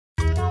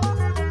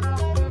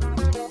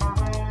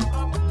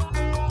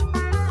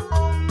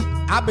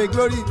abe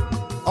glory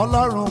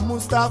ọlọ́run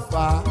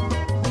Mustapha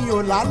ní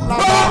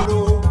ọ̀làlábàlò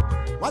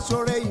wọ́n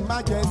ṣoore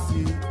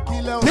emergency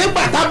kílẹ̀ òun.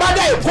 nígbà tá a bá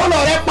dá ìkólọ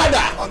rẹ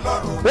padà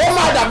ó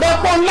máa dàbẹ́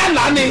pọ́n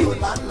ńlá ni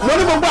mo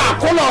ní gbogbo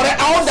àkólọ rẹ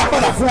a ó dà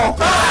padà fún ọ.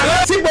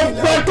 tí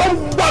gbogbo ẹ tó ń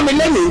gbọ́ mi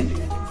lẹ́yìn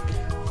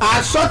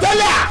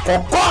àsọtẹ́lẹ̀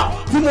àkọ́kọ́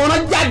tí mo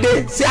rán jáde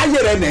sí ayé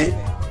rẹ nìyí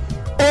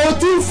o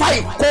ti ń fa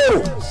ìkorò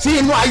sí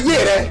inú ayé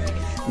rẹ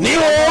ní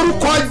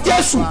orúkọ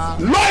Jésù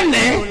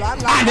lónìí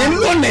àní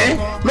lónìí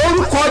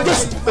lórúkọ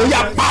Jésù ó yá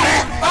parẹ́.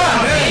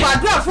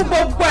 gbàdúrà fún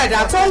gbogbo ẹ̀dá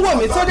tó ń wò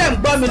mí tó dẹ̀ ń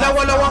gbọ́ mi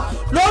lọ́wọ́lọ́wọ́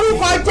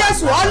lórúkọ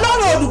Jésù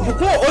Ọlọ́run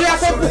olùbùkún ó yá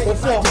kó bùkún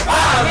fún ọ.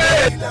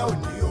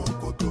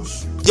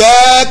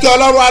 jẹ́ kí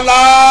Ọlọ́run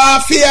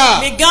àlàáfíà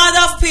The God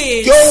of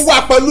peace kí ó wà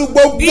pẹ̀lú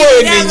gbogbo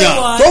ènìyàn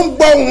tó ń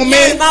gbọ́ ohùn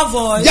mi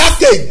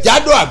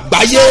jákèjádò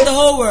àgbáyé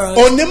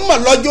onímọ̀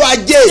lọ́jọ́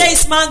ajé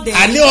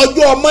àní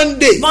ọjọ́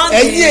Monday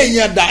ẹ̀yin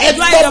èèyàn dà ẹ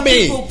gbọ́ mi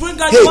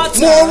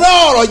mo rán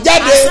ọ̀rọ̀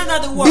jáde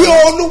bí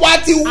Olúwa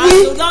ti wí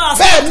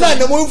bẹ́ẹ̀ náà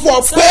ni mo ń fọ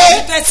pé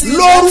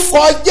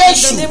lórúkọ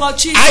Jésù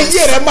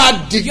ayé rẹ máa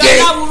dìde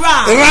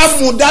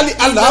ramudali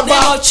alaba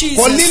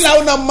kọlílà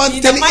ọ̀nà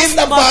mọ̀ntẹ́lì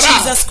ìnàbàrà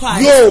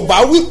yóò bá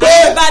wí pé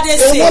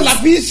owó la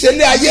fi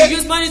ṣẹlẹ̀ ayé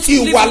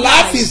ìwà la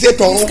fi ṣe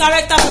tọ̀run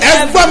ẹ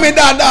gbọ́ mi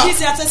dáadáa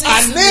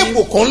àní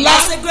ìbùkún ńlá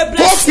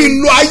tó fi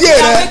lo ayé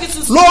rẹ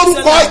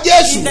lórúkọ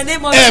Jésù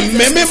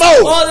ẹ̀mí mímọ́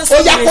o ó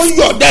yá kó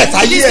yọ̀ dẹ́ẹ̀ta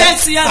ayé ẹ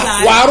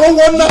wà á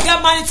rówó ná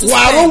wà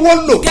á rówó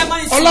lò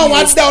Ọlọ́run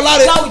á dá ọ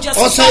láre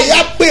ọ̀sẹ̀ ìyá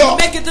pé ọ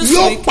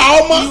yóò pa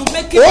ọ mọ́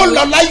ó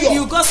lọ láyọ̀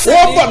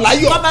ó bọ̀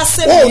láyọ̀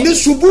ó ní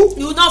ṣubú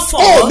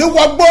ó ní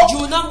wọgbó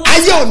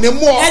ayé ò ní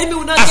mú ọ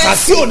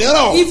àṣàṣì ò ní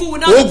ràn ọ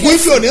ògùn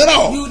ìfì ò ní ràn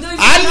ọ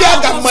alẹ́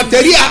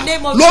àgàmọ̀tẹ́ríà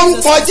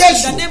lórúkọ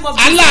Jésù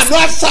aláàánú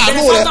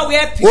àṣàánú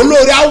rẹ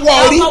olórí awọ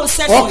orí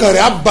ọkàn rẹ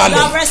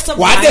abalẹ̀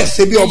wàá dẹ̀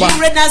ṣe bí ọba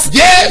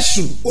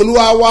Jésù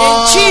Olúwa wa.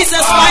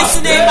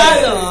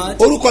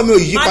 orúkọ mi ò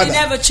yí padà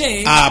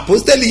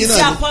àpọ́stélì yìí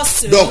náà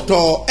ni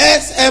Dr.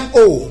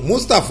 SMO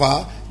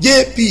Mustapha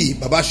JP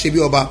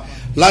Babasebioba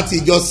láti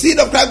ìjọ Seed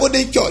of Christ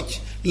Golden Church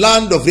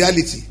Land of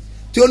Reality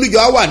tí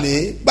olùjọ wà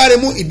ní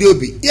Gbáremú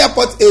Ìdíòbí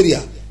Airport area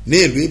ní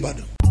ìlú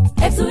Ìbàdàn.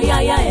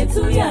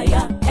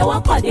 ẹ̀túyàyà ẹ wá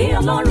pàdé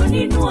Ọlọ́run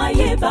nínú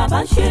ayé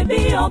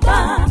Babasebioba.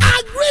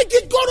 Agric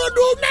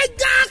Ikorodu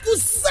mega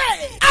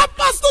crusade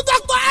Apostle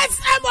Dr.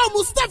 SMO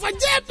Mustapha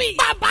JP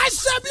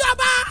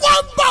Babasebioba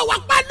wọ́n bọ̀ wá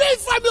pẹ̀lú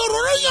ìfàmì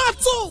òróró yàn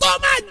tún tó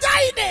máa já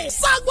ìdè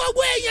sá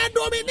gbogbo èèyàn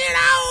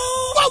dominira o.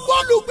 gbogbo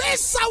olùgbé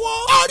Ṣàwọ̀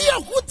Orí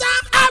Òkúta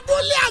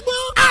Abúlé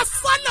Àgbọn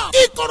Asọ́nà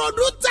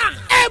Ìkòròdú ta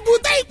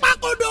Èbúté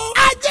Ìpàkòdó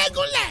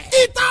Ajégúnlẹ̀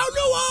Ìta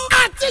Olúwo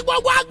àti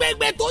gbogbo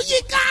agbègbè tó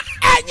yíká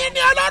ẹ̀yin ni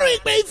Ọlọ́run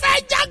ìpè ìfẹ́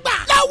jágbà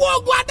lọ́wọ́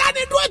ogun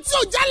adánidúró tí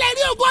ò jálẹ̀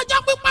rí ogun ọjọ́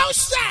pípa ó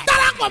ṣẹ.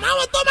 darapọ̀ mọ́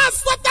àwọn tó máa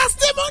sọ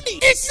testimony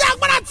iṣẹ́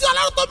agbára tí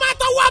Ọlọ́run tó máa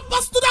tọwọ́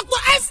Apostle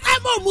Dr.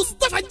 SMO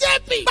Mustapha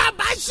JP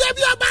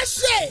Babasebioba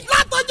ṣe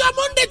látọjọ́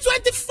Monday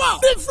 24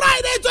 ní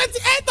Friday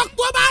 28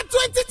 October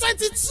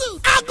 2022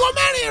 aago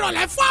 4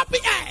 ìrọ̀lẹ́ 4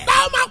 p.m.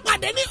 láwọn máa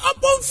pàdé ní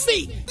open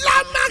field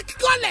Landmark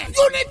College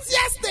Unity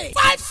Estate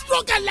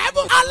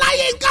 5/11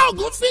 Ọláyínká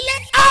Ògúnfilé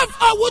off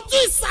Òwútú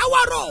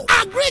Ìsáwọ̀rọ̀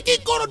Agric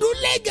Ikorodu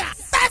Lagos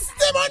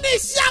testimony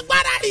iṣẹ́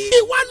agbára yìí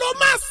ìwọ ló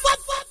máa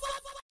sọ́sọ́.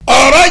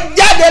 ọ̀rọ̀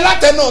jáde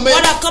látẹnu mi.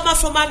 What have come out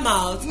from my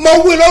mouth. mo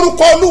wí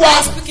lórúkọ Olúwa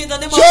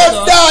tí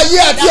ó dá ayé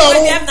àti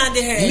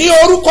ọ̀run ní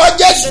orúkọ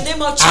Jésù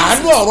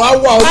àánú ọ̀run á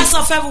wá orí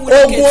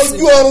ogun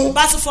ojú ọ̀run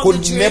kò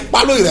ní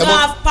pálọ̀ rẹ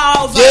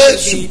mọ́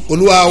Jésù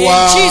Olúwa wa.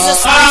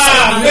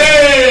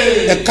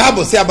 ẹ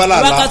káàbọ̀ sí abala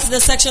àlá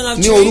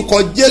ní orúkọ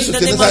Jésù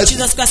tí ní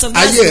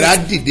ayé rẹ á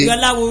dìde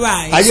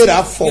ayé rẹ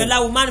á fọ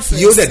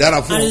yóò dẹ̀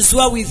dára fún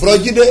ọ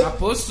bùrọ̀jídé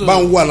bá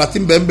ń wo àlá tí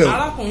ń bẹ̀ ń bẹ̀ o.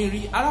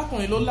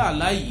 arákùnrin ló là á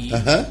láyìí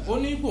ó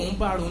ní òun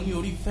bá ron ní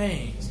orí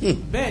fẹ́ǹsì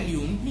bẹ́ẹ̀ ni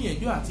òun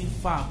gbìyànjú àti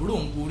fa àbúrò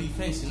òun orí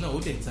fẹ́ǹsì náà ó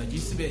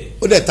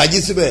dẹ̀ tají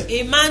síbẹ̀.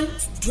 A man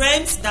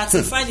dreamt that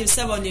he found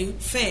himself on a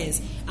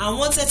fence and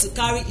wanted to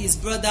carry his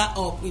brother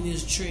up in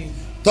his dream.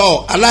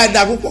 tọ́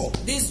aláìda púpọ̀.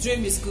 This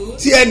dream is good.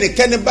 tí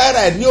ẹnikẹ́ni báyìí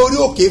rẹ̀ ní orí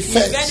òkè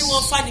fẹ́ǹsì. If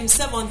anyone find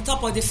himself on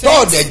top of the fence.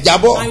 tọ́ọ̀dẹ̀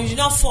jábọ́ and you do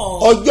not fall.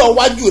 ọjọ́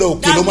iwájú rẹ̀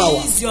òkè ló máa wà.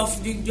 that means your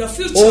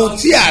future. ohun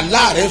tí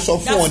àlá rẹ̀ sọ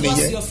fún ọ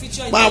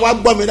nìyẹn máa wá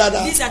gbọ́ mi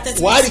dáadáa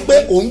wàá rí i pé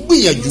òun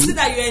gbìyànjú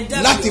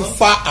láti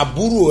fa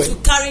àbúrò ẹ̀. to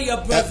carry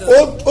your brother.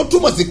 ó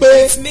túmọ̀ sí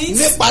pé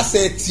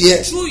nípasẹ̀ tiẹ̀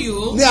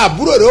ní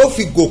àbúrò rẹ̀ ó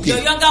fi gòkè.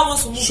 your younger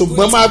ones will move.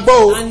 ṣùgbọ́n máa gbọ́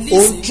o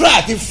òun try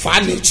àti fa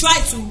ni.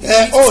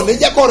 ó ní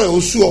jẹ́ kọ́ rẹ̀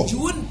oṣù ọ. you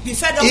wouldn't be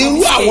fed up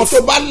irú àwọn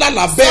tó bá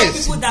lálàá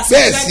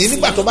bẹ́ẹ̀ sí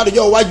nígbà tó bá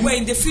dọjọ́ iwájú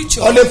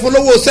ó lè fún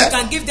lówó sẹ́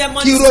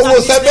kí irú owó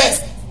sẹ́ bẹ́ẹ̀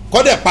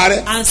kọ́dẹ̀ parẹ́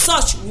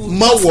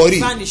má wọ̀rí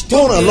tó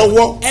ràn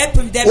lọ́wọ́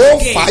ó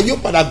fà á yóò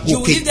padà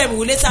gòkè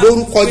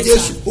lórúkọ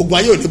Jésù ogun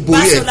ayé ò ní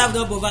borí ẹ̀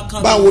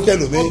báwo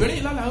tẹ̀lé mi. obìnrin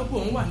ìlànà ó pò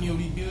ń wà ní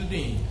orí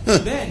building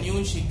bẹ́ẹ̀ ni ó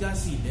ń ṣe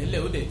gáàsì ìlẹ́lẹ̀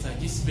ó dẹ̀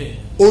tají síbẹ̀.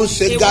 ó ń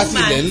ṣe gáàsì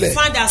ìlẹ́lẹ̀. a woman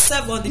found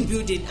herself on the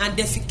building and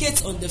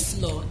defecate on the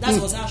floor.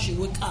 That was how she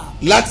woke up.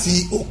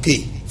 láti òkè.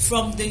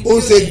 From the ó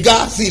ń ṣe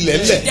gáàsì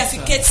ìlẹ́lẹ̀. she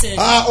defecated.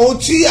 ohun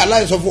tí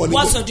aláìsọ fún ọ ní.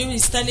 what your dream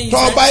is telling you.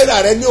 tọ́ báyìí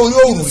rẹ ní orí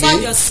òrùlé. you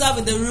find yourself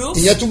in the roof.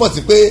 ìyẹn túmọ̀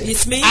sí pé.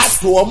 it means.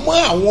 àtò ọmọ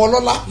àwọn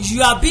ọlọ́lá.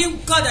 you are being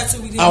called at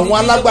with the àwọn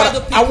alágbára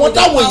àwọn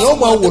táwọn èèyàn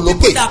máa wò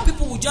lókè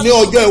ní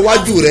ọjọ́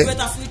iwájú rẹ.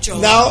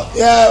 now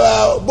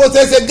bó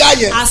ṣe ṣe gá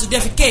yẹn. as to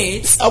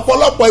defecate.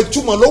 ọ̀pọ̀lọpọ̀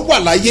ìtumọ̀ ló wà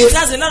láyé. it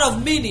has a lot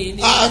of meaning.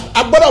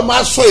 a gbọ́dọ̀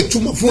máa sọ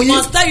ìtumọ̀ fún yín. we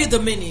must tell you the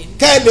meaning.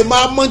 kẹ́ ẹ lè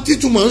máa mọ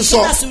títúmọ̀ ń sọ.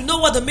 so that you know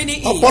what the meaning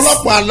is.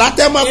 ọ̀pọ̀lọpọ̀ àlá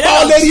tẹ́ máa bá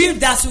ọ lérí. a lot of dream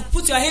that you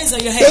put your hands on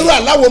your head. irú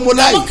àláwo mo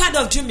láyì. what kind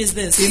of dream is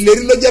this.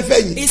 ìlérí ló jẹ́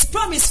fẹ́yìn. it's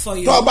promise for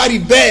you. tó o bá rí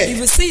bẹ́ẹ̀. if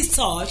you see it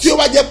touch. tí o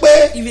bá jẹ́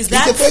pé if it's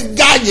that. ìṣe pé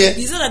gá yẹn.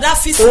 it's not that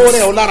fit. ó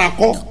rẹ̀ ọ́ lára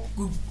kọ́.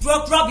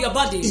 rub your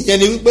body. ìyẹn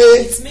ni wípé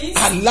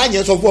àlá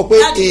yẹn sọ fún ọ pé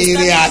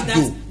ìrìn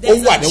àjò ó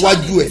wà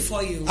níwájú ẹ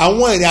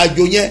àwọn ìrìn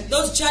àjò yẹn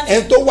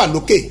ẹni tó wà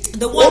lókè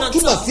ó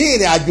túmọ̀ sí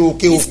ìrìn àjò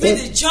òkè òkun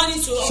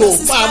so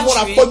máa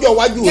múra kọjọ́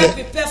iwájú rẹ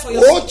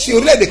ó ti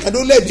orílẹ̀-èdè kan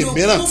lórílẹ̀-èdè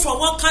mìíràn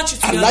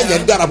àlá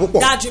yẹn dára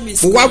púpọ̀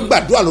mo wá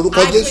gbàdúrà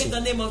lórúkọ Jésù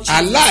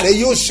àlá rẹ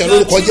yóò ṣẹ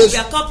lórúkọ Jésù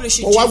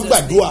mo wá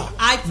gbàdúrà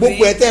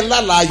gbogbo ẹ tẹ́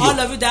lálàá ayọ̀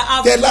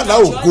tẹ́ lálàá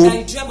ògo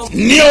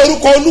ní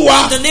orúkọ Olúwa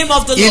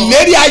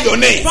ìlérí ayọ̀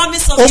ní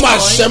ó máa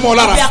ṣẹ mọ́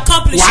lára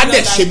wàá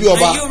dẹ̀ ṣe bí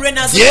ọba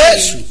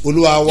Jésù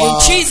Olúwa wa.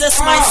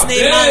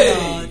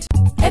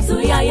 ẹ̀tù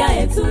yàyà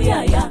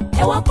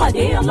ẹ wá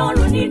pàdé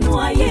Ọlọ́run nínú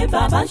ayé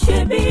bàbá ṣe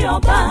bí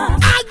ọba.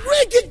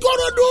 Agric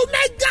Ikorodu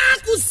mega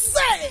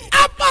crusade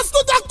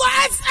Apostle Dr.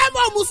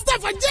 S.M.O.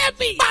 Mustapha JP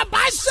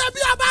bàbá ṣe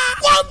bí ọba.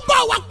 wọ́n ń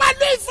bọ̀ wá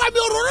pẹ̀lú ìfàmì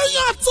òróró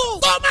yàn tún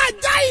tó máa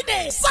já ìdè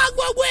sá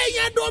gbogbo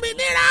èèyàn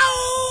dominira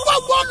o.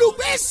 gbogbo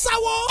olùgbé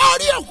ìṣàwọ̀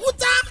orí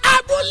òkúta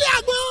abúlé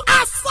àgbọn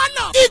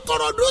àsálọ̀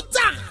Ìkòròdú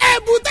ta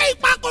Èbúté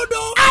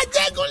Ìpàkòdó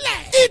Ajégúnlẹ̀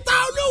Ìta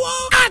Olúwo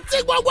àti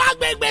gbogbo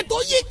agbègbè tó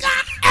yíká.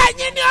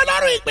 ẹ̀yin ni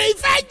Ọlọ́run ìpè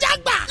ìfẹ́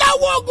jágbà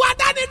lọ́wọ́ ogun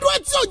adánidúró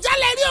tí ò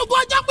jálẹ̀ rí ogun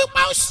ọjọ́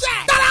pípa ó ṣẹ̀.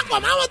 darapọ̀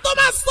mọ́ àwọn tó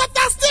máa sọ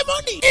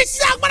testimony.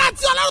 iṣẹ́ agbára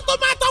tí Ọlọ́run tó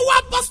máa tọwọ́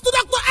Apostle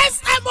Dr.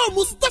 S.M.O.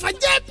 Mustapha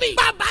JP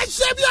bàbá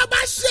ṣe bí ọba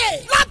ṣe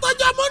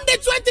látọjọ́ Monday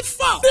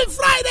 24 bí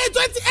Friday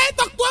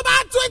 28 October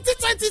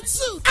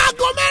 2022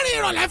 aago 4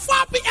 ìrọ̀lẹ́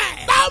 4 p.m.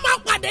 táwọn máa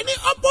pàdé ní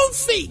open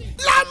field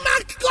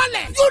Landmark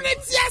College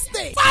Unity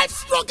Estate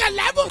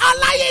 5/11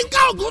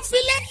 Ọláyínká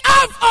Ògúnfilé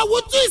off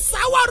Òwútú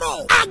Ìsáwọ̀rọ̀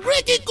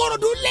Agric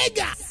Ikorodu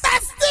Lagos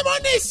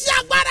testimony iṣẹ́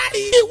agbára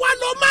yìí ìwọ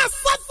ló máa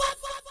sọ́sọ́.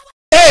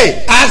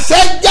 àṣẹ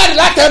jáde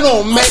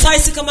látẹnu mi.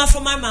 authority come out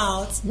from my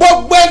mouth.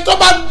 gbogbo ẹ tó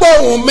bá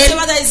gbóhùn mi.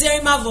 somebody is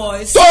hearing my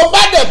voice. tó o bá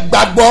dẹ̀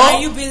gbàgbọ́.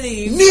 and you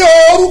believe. ní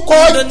orúkọ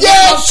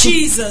Jésù.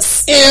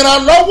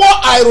 ìrànlọ́wọ́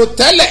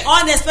àìròtẹ́lẹ̀.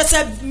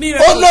 unexpected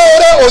miracle.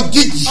 olóore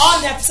òjijì.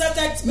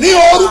 unexpected miracle. ní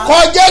orúkọ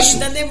Jésù. in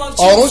the name of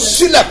Jesus. ọ̀run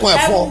sílẹ̀kùn ẹ̀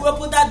fún ọ. heaven will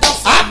open that door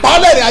for you.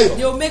 àpáọ́lẹ̀rẹ̀ ayọ̀.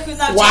 they will make you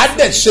that. wàá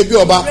dẹ̀ ṣe bí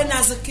ọba. reign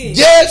as a king.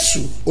 Jésù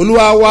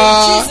Olúwa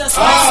wa. Jesus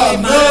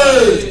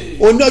Amen.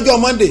 oní ọjọ́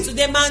Monday.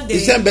 today Monday.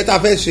 iṣẹ́ ń bẹ tá a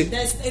fẹ́ ṣe.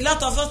 there is a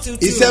lot of us to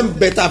do. iṣẹ́ ń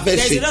bẹ tá a fẹ́ ṣe.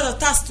 there is a lot of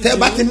tasks to do. tẹ́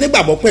bá ti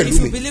nígbàgbọ́ pẹ̀lú mi.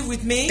 if you believe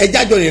with me. ẹ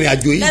jájọ ìrìn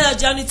àjò yìí. let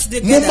us journey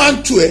today mú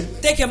mantu ẹ.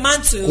 take your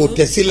mantle. kò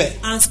tẹ̀ sílẹ̀.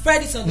 and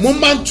spread it on the mú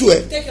mantu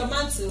ẹ. take your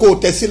mantle. kò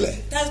tẹ̀ sílẹ̀.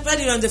 spread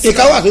it on the floor.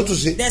 ìka wà tó tún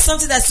ṣe. there is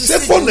something that you ṣé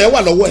fóònù ẹ wà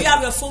lọ́wọ́ ẹ. do you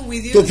have your phone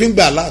with you. tó fi ń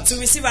gba alert. to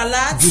receive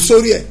alert. jù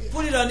sórí ẹ.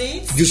 put it on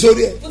it. jù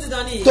sórí ẹ. put it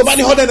on it. tó bá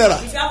ní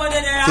 $100. if you have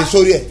 $100. fi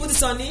sórí ẹ. put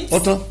it on it.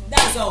 ọ̀tán.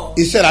 that's all.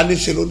 iṣẹ́ ra ní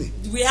ṣe lónìí.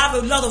 we have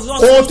a lot of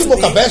work ohun tí mo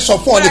kàn fẹ́ sọ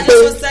fún ọ ni pé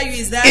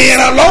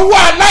ìrànlọ́wọ́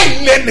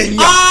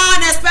aláìlẹ́nìyàn.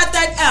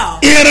 unexpected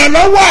help.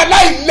 ìrànlọ́wọ́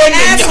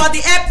aláìlẹ́nìyàn. help for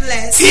the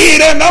helpless.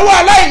 ìrànlọ́wọ́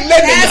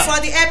aláìlẹ́nìyàn. help for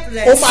the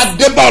helpless. ó máa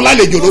dé bá ọ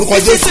lálejò lórúkọ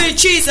Jésù. in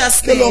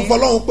Jesus' kí ló ń name.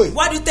 fọlọ́run pè.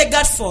 what do you take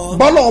God for.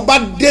 bọ́lọ́run bá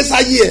dé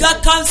sáyé ẹ̀. God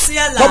comes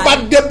here tó bá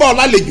live. dé bá ọ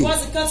lálejò.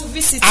 once he comes to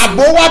visit you.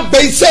 àbò wa bẹ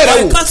iṣẹ́ rẹ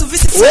he wò. comes to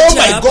visit oh your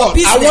my job God or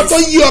business. àwọn tó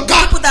yí ọ ká.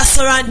 people that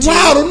surround you. wọ́n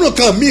á ronú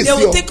kan míì they sí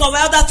will ọ. think of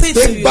other things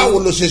pé to you. báwo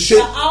ló ṣe ṣe.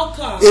 the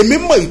outcome. èmi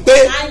mọ̀ pé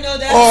I know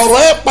that.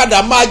 ọ̀rọ̀ ẹ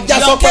padà máa já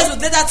your sọ́pẹ́. case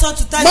will later turn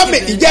to mọ́mí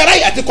thanksgiving. ìjẹ́ ara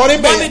yà ti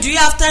kọrin bẹ́ẹ̀. Mommy, do you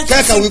have time to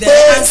kẹ́kẹ́ sit wípé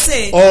there and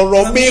say,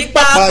 ọ̀rọ̀ mi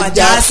pàpà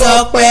já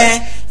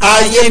sọ́pẹ́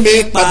ayé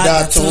mi padà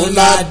tún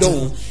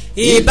ládùn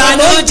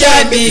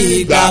ìbànújẹ́ mi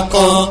ìgbà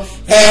kan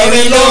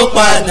ẹ̀rín ló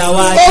padà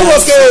wá já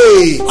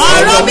sí.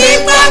 ọ̀rọ̀ mi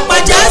pàpà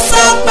já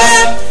sọ́pẹ́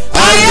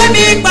ayé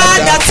mi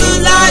padà tún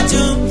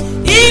ládùn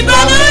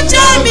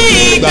ìbànújẹ́ mi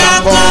ìgbà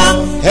kan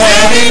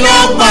ẹ̀rín ló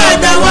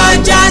padà wá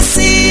já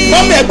sí.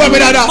 mọ́mí ẹ gbọ́ mi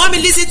dáadáa. Mommy,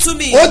 listen to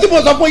me. ó tí mo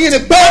sọ fún yín ni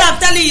pé what I'm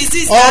telling you is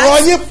this. ọ̀rọ̀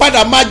yín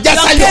padà máa já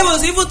your sáyọ̀. case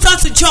was even turn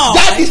to joy.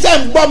 dáàdi sẹ́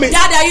ń gbọ́ mi.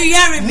 Dad, are you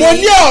hearing me? mo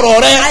ní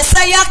ọ̀rọ̀ rẹ I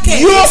say your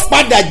case yóò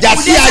padà já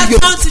sí will ayọ̀ later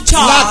turn to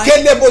joy.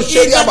 lákèlè bó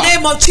ṣe in rí àbá. the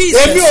name of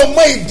Jesus. èmi ò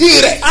mọ ìdí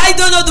rẹ̀ I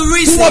don't know the tí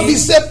reason wọ́n fi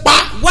ṣe pa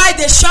why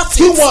they shot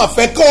tí it. wọ́n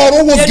fẹ́ kọ́ ọ̀rọ̀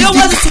owó They gidi don't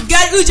want you kà. to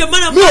get huge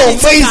amount of Mi ò money.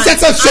 mọ iṣẹ́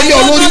tó ṣe I lé ọ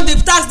don't lórí. know the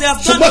tax they have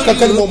done Ṣùgbọ́n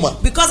kankan ni mo on mọ̀.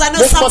 you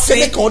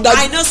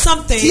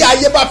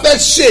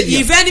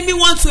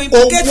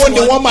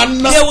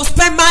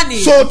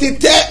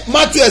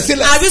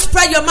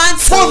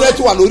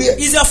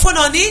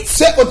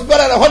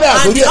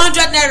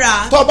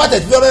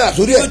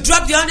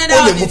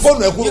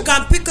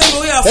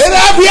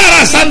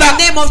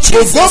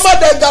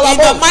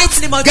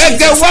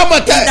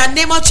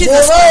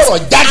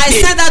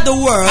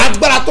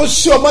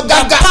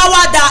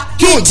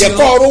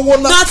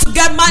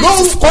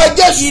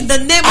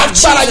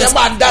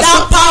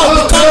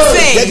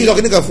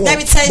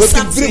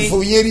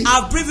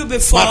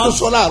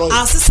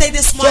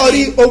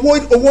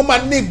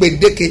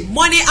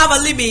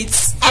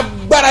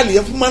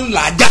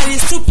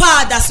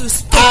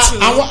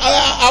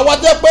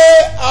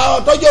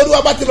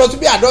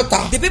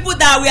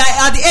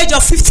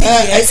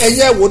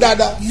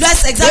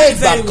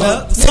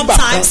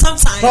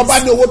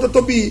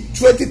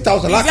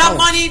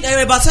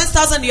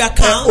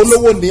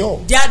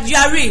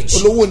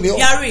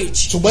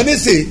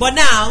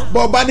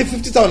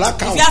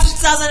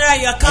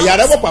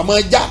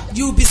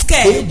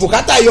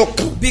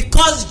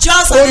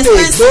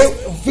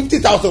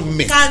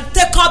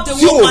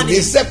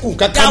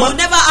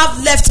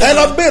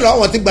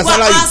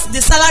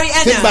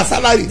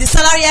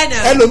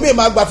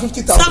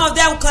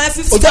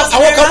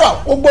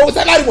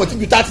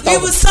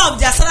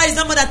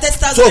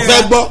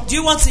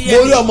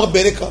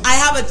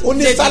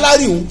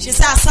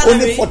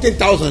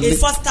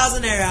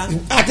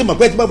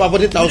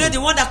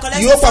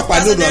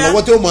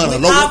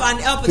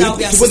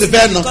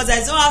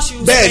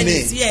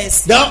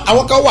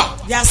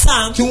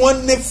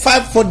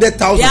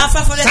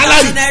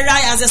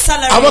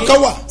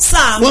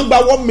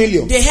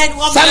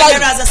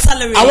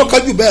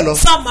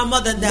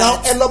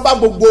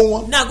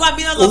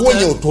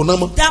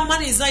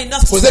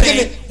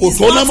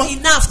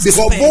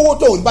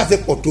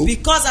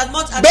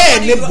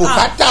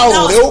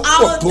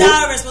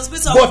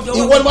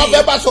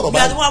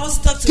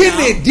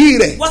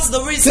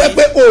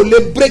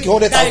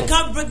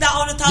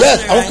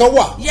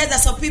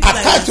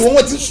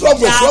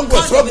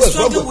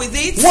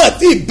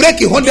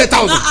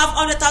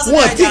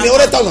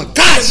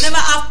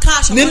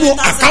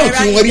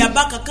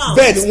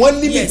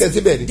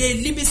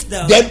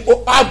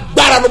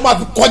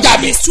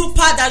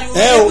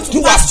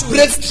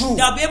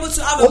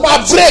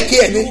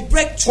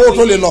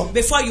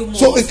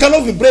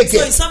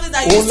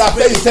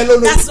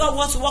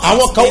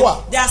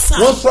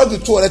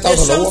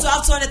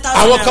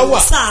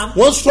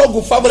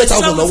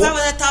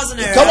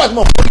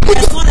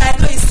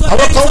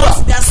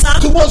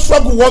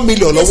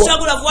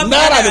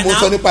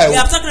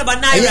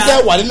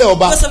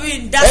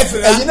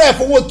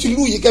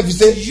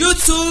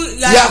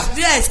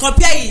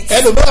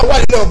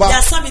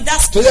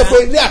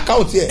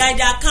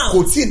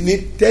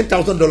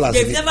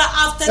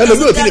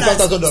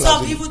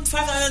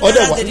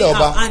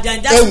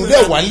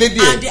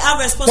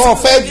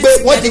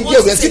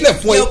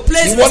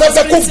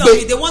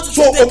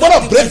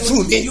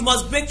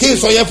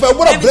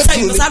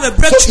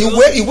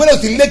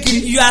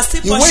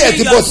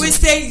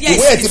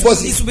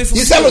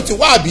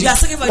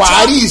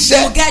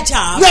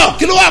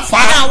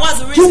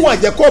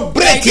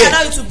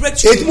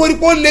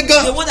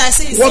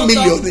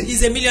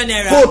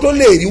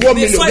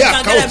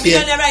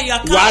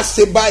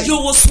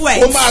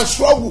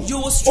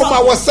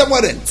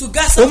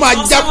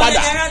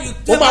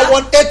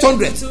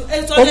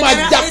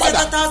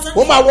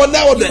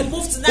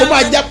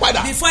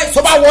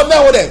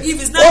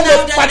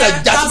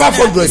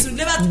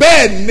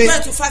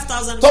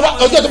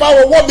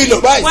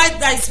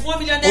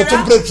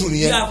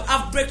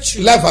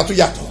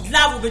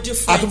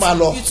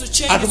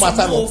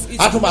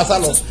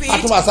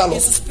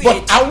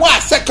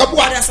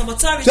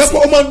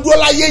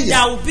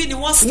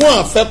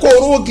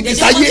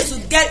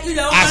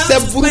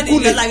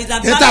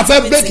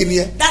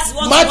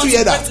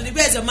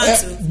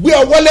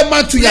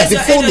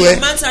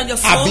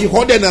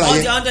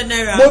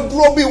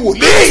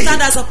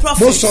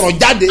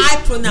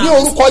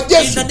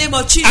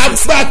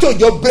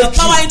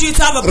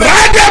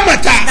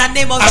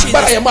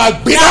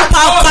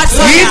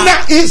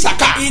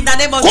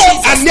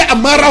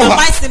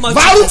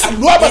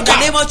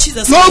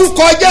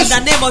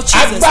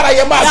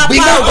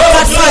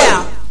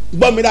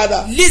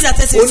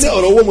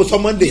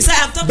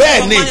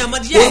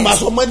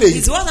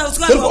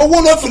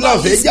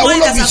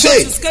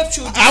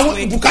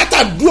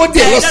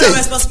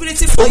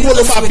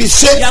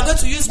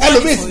use money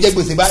ẹlòmíì ti for jẹ it.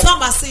 gbèsè báyìí.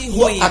 Some are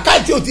still owing.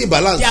 àkáǹtì ò tí ì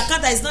balance. The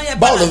account that is not yet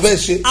báwo ló fẹ́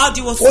balanced. ṣe. How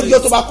do you ó jẹ́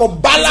tó bá kọ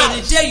balance.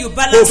 So the day you kó o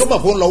balance, tó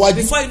mọ̀ kó ń lọ wájú.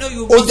 before you know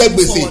you ó jẹ move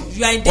gbèsè. forward.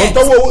 You are in debt.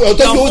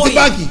 ọ̀tọ́jú owó ti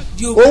báǹkì.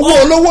 owó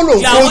olówó ló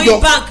ń kó jọ.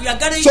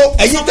 So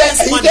ẹ̀yin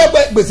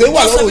tẹ́ gbèsè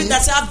wà lọ́rùn yìí.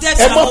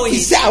 ẹ mọ̀ fi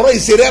sí àárọ̀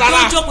ìṣeré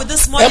rárá.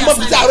 ẹ mọ̀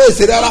fi sí àárọ̀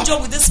ìṣeré rárá.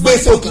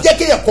 gbèsè òkè jẹ́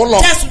kéèyàn kọ́ lọ.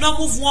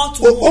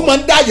 ó máa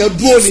ń dá yẹn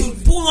dúró ni.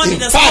 In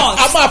fact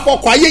a máa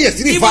fọkàn ayé yẹn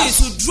sí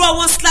reverse. withdraw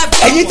one slap.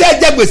 ẹ̀yin tẹ́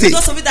jẹ́ gbèsè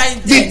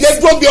dìde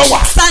dúró bí ọ wà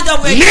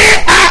ní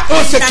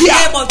òsèkíà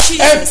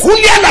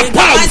ẹ̀kúnlẹ̀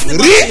àlàpà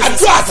rí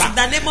àdúrà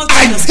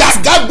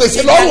àjàgà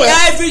gbèsè lọ́rùn ẹ̀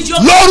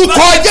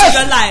lórúkọ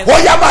Jésù ó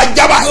yá máa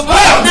jábà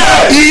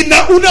iná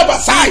unaba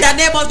sáyé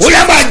ó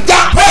yá máa já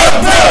máa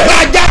já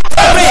máa já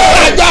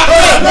máa já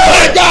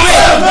máa já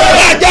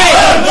máa já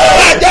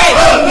máa já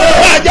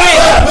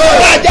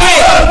máa já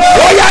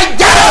ó yá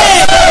já.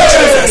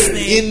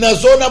 In the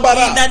zone of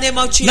Bara.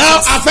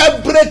 Now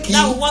after breaking,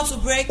 now we want to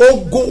break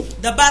ogun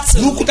the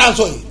battle. Look at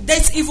that.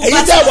 That's evil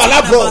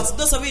battle.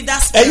 Those of you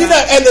that's and you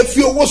know, and if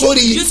you was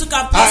only you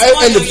can place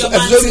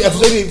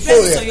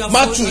on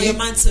your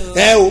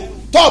mantle.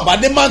 Tọ́ọ̀bà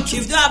ní mantu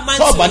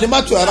tọ́ọ̀bà ní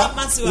mantu ara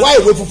wá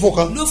ìwé funfun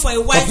kan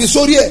kọ̀bí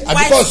sórí ẹ̀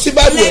àbí kọ́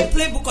síbáàlù ẹ̀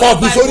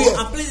kọ̀bí sórí ẹ̀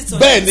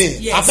bẹ́ẹ̀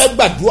ni afẹ́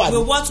gbàdúrà ni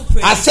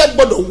àṣẹ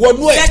gbọ́dọ̀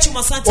wọnú ẹ̀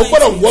o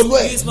gbọ́dọ̀ wọnú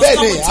ẹ̀ bẹ́ẹ̀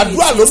ni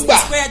àdúrà ló ń gbà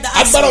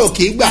agbára ò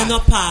kì í gbà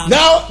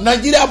now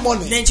Nigeria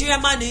money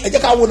ẹ jẹ́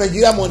ká wo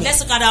Nigeria money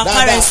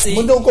dáadáa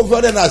mo ní kó fi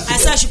ọ̀dẹ̀ náà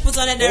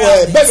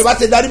sílẹ̀ bẹ́ẹ̀ mi bá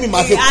ti darí mi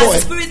máa fi kọ́ ẹ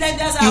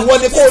ìwọ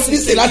ni kó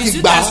níṣẹ́ láti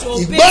gbà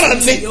ìgbọ́ràn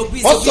ni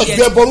ó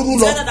sọ̀jọ́ ẹbọ rúrú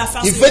lọ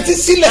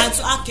ìfetísílẹ̀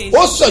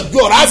ó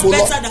sọ̀jọ́ ọ̀rá àgbò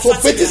lọ so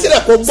fetí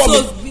sílẹ̀ kó gbọ́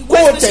mi kó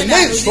o tẹ̀lé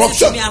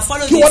instruction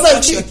kí wọ́n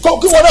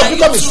náà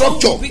become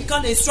instruction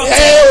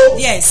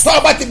tó a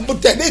bá ti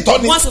tẹ̀lé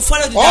ìtọ́ni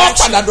ọ̀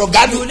padà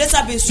dọ̀gá ni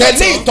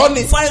tẹ̀lé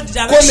ìtọ́ni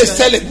kó lè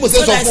ṣẹlẹ̀ bí mo ṣe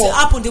sọ fún ọ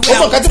ọmọ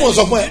nǹkan tí mo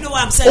sọ fún ẹ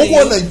owó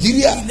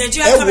Nàìjíríà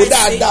ẹ wò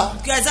dáadáa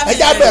ẹ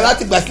já bẹ̀rẹ̀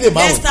láti gbà sílẹ̀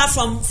márùn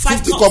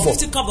 50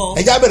 kọ́bọ̀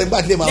ẹ já bẹ̀rẹ̀ gbà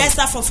sílẹ̀ márùn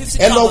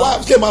ẹ lọ wá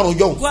sílẹ̀ márùn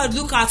jọ̀hún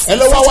ẹ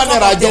lọ wá 1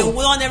 naira jọ̀hún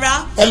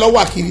ẹ lọ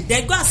wá kiri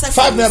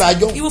 5 naira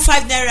jọ̀hún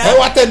ẹ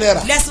wá 10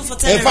 naira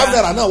ẹ 5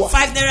 naira náà wá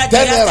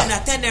 10 naira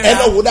ẹ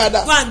lọ wò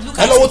dáadáa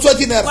ẹ lọ wò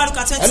 20 naira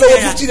ẹ lọ wò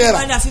 50 naira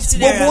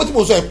gbogbo owó tí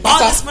mo sọ ẹ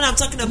pátá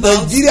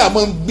Nàìjíríà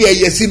máa ń gbé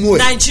ẹyẹ sínú ẹ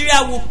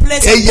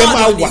ẹyẹ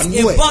máa wà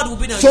nínú ẹ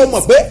tó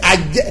mọ̀ pé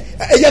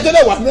ẹyẹ tó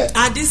lè wà nínú ẹ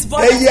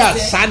ẹyẹ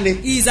àṣà ni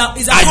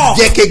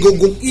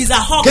àjẹkẹgungun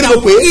kí ni mo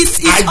pè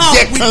é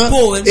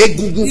àjẹkan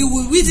egungun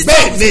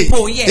bẹ́ẹ̀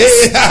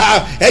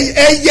ni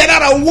ẹyẹ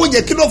lára owó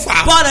yẹn kí ló fà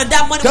á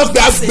kí wọ́n fi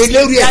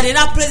agbèlérí ẹ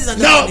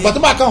náà bàtọ́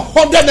máa kan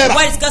 100 naira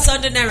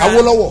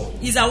Awólọ́wọ́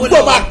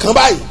gbogbo máa kàn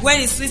báyìí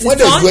wọ́n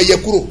lè ju ẹyẹ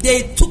kúrò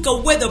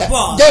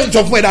jẹ́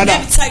ìjọ fún ẹ dáadáa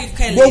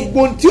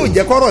gbogbo tí ò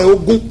jẹ́ kọ́rọ̀ ẹ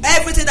ogun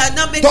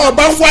tọ́ ọ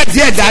bá ń wá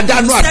díẹ̀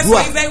dáadáa nù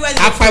àdúrà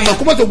àpàmọ̀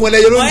kó mọ̀tò mọ̀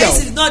ẹlẹ́yẹ ló ń jà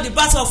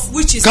o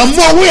kàn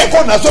mú owó yẹn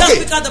kọ́ nà sókè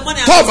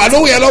tọ́ ọ bá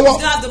lówó yẹn lọ́wọ́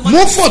mú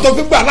fóònù tó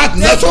fi gbà láti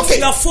nà sókè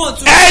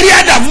ẹ̀rí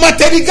ẹ̀dá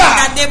mọ̀tẹ́rígà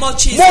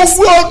mo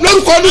wú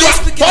lórúkọ Olúwa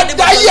tọ́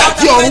dáyé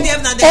àti ọ̀run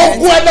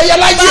ogun ẹlẹ́yẹ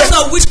láyé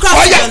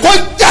ọ̀yà kó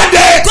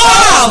jáde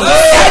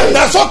ẹ̀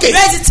nà sókè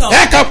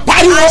ẹ̀ kàn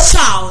pariwo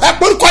ẹ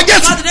porúkọ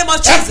Jésù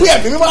ẹ fi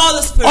ẹ̀mí mímọ́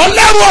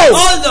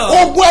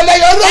Ọlọ́run ogun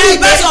ẹlẹ́yẹ lórí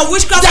mi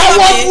jáwọ́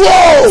wò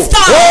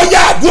ó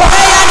yà dùn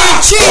á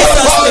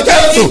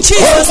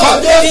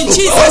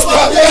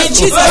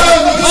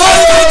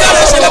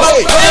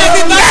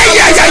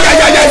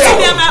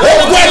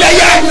ogun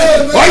ẹlẹ́yẹ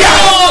ọ̀yà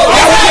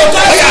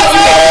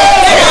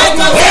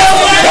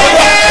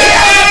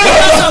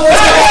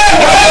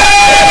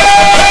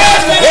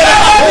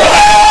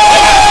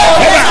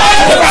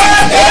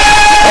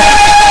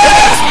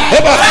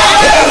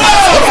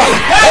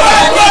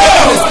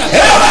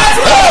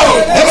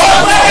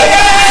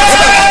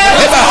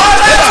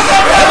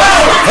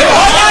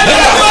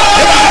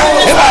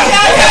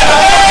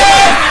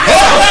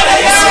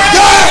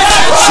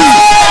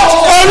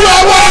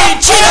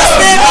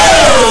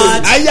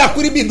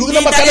kuribi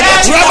dugina makale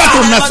turaba to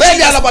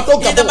naseli ala bato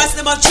kabo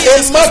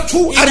e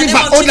matu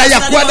ariba ona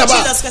yakwa daba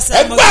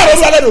e gbaro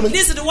lu ale do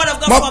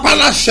mo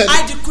palashe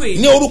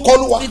ní orúkọ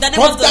Olúwa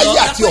mo da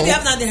ya ti o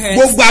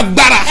gbogbo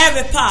agbára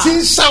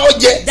tin sa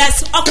oje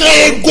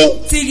kego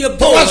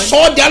to wa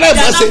so de ale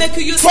ma se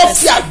to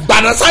fi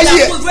agbára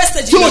saye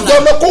tí o do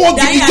lo ko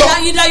gidi jo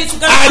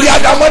ari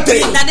adamote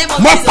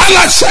mo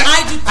palashe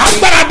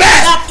agbára be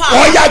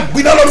o ya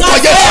gbina lórúkọ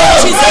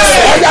Jésù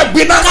o ya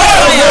gbina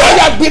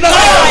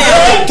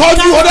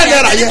tọ́jú ọ̀rẹ́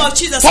náírà yẹn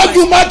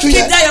tọ́jú mátù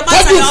yẹn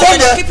tọ́jú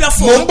fọ́ọ̀nù yẹn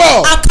mò ń bọ̀.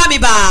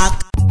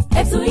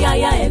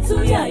 ẹ̀túyàyà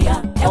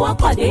ẹ wá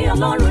pàdé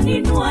Ọlọ́run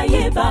nínú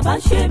ayé bàbá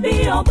ṣe bí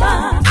ọba.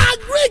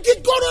 Agriki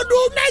Korodu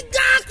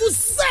mega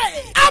crusade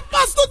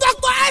Apostle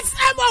Dr.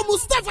 S.M.O.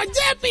 Mustapha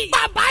JP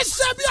bàbá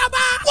ṣe bí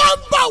ọba. wọ́n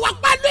ń bọ̀ wá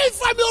pẹ̀lú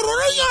ìfàmì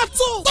òróró yàn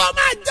tún tó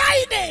máa já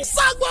ìdè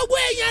sọ gbogbo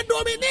èèyàn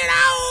dòmìnira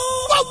o.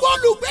 gbogbo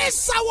olùgbé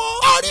ìṣàwọ̀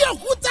orí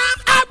òkúta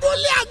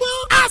abúlé àgbọn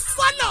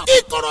àsọlọ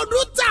Ìkòròdú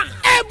ta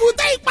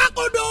Èbúté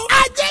Ìpàkòdó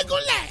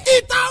Ajégúnlẹ̀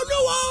Ìta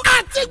Olúwo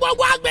àti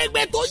gbogbo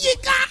agbègbè tó yí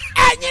ká.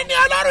 ẹ̀yin ni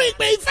Ọlọ́run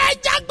ìpè ìfẹ́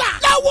jágbà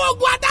lọ́wọ́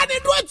ogun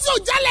adánidúró tí ò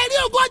jálẹ̀ rí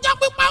ogun ọjọ́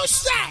pípa ó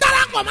ṣẹ.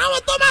 darapọ̀ mọ́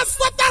àwọn tó máa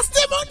sọ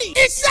testimony.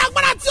 iṣẹ́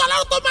agbára tí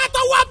Ọlọ́run tó máa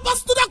tọwọ́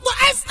Apostle Dr.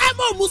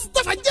 S.M.O.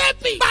 Mustapha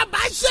JP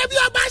bàbá ṣe bí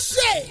ọba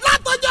ṣe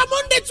látọjọ́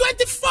Monday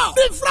 24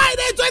 ní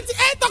Friday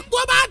 28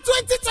 October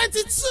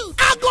 2022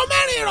 aago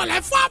 4 ìrọ̀lẹ́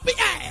 4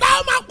 p.m.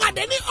 láwọn máa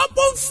pàdé ní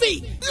open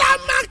field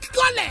Landmark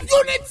College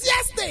Unity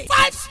Estate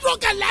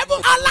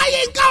 5/11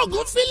 Ọláyínká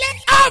Ògúnfilé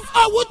off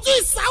Owutu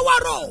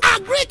Isawaro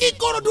Agric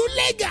Ikorodu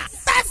Lega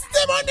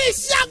testimony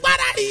iṣẹ́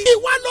agbára yìí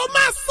ìwọ ló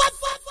máa sọ.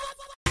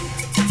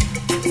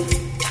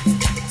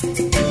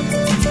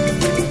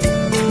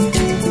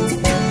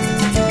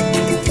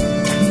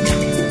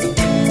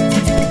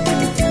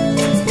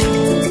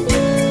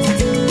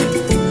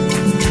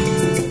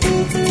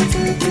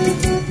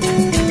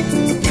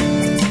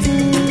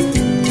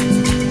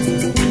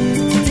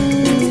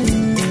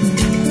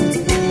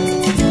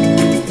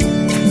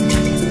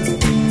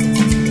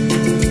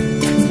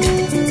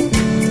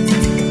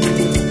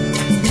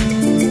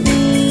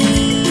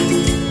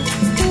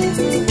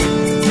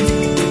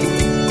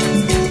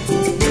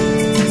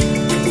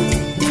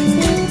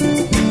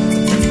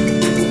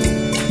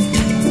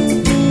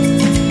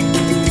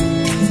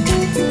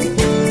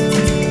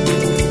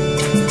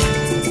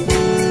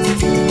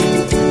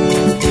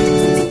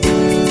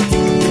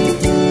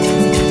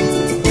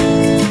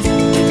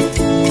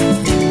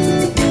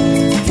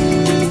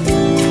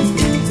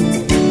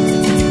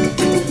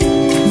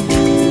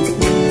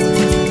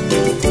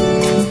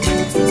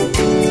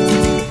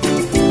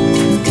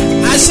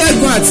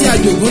 Àti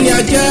àjògùn ni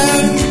a jẹ́.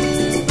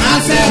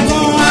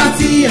 Aṣẹ́gun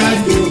àti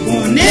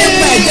àjògùn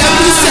nípa ẹ̀jẹ̀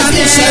Kristi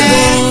àní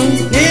ìṣẹ́gun.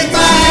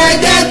 Nípa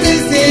ẹ̀jẹ̀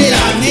Kristi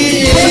àní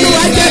ìṣẹ́gun.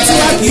 Olúwa jẹ́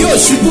tiwa kì yóò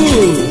ṣubú.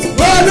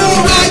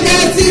 Olúwa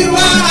jẹ́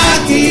tiwa a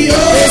kì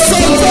yóò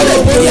ṣubú. Kò sóhun tó lè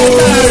borí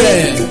agbára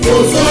rẹ̀. Kò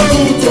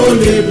sóhun tó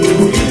lè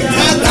borí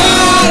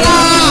agbára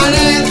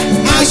rẹ̀.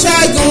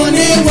 Aṣẹ́gun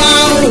ni wà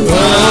ó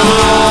wà.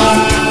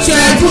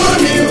 Ṣẹ́gun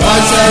ni wà.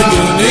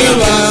 Aṣẹ́gun ni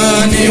wà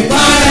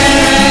nípa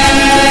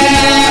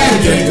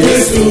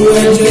Jésù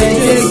ẹ̀jẹ̀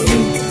Jésù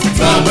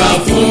bàbá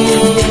fún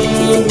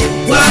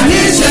wa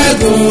ní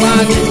ṣẹ́gun wa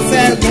ní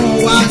ṣẹ́gun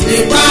wa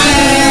nípa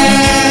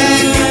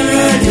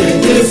ẹ̀jẹ̀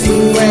Jésù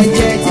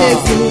ẹ̀jẹ̀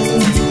Jésù.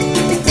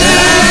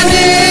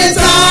 Ẹni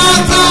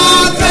sábà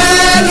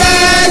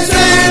fẹ́lẹ́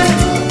ṣe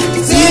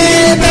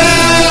síbẹ̀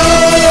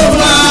ó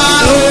wà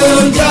ó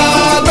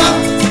jọba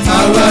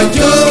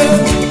àwàjò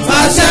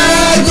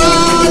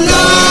aṣẹ́gun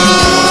lọ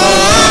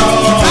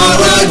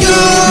àwàjò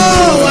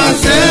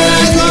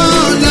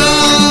aṣẹ́gun lọ.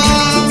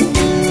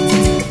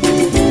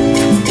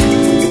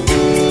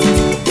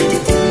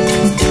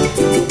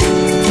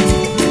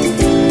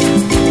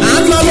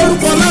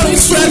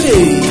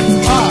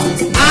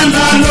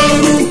 Àná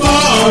lórúkọ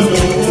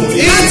Ọlọ́run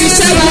láti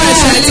ṣẹ́gun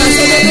ẹ̀ṣẹ̀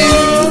ìtàsọ́lọ́dọ́.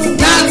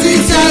 Láti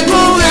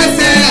ṣẹ́gun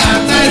ẹ̀ṣẹ̀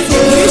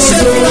àtàìsòdodo.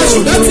 Ìṣẹ́gun wa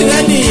ṣùgbọ́n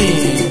tirẹ̀ ni.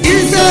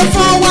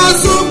 Ìṣẹ́gun wa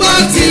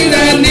ṣùgbọ́n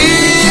tirẹ̀ ni.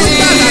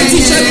 Ìgbàlà àti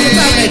ìṣẹ́gun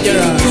tá fẹ́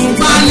jẹrà.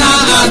 Ìgbàlà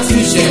àti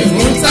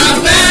ìṣẹ́gun tá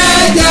fẹ́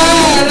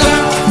jẹrà.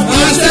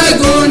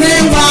 Aṣẹ́gun ni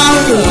wà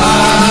wá.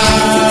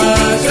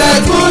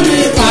 Ṣẹ́gun ni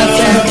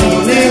pàṣẹkùn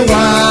ni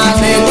wà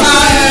nípa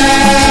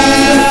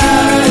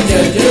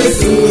ẹ̀jẹ̀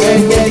Jésù.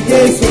 Ẹ̀jẹ̀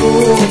Jésù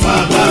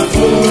bàbá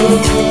fún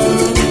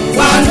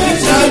wa ní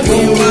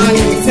ṣẹ́gun wa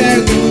ní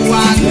ṣẹ́gun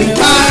wa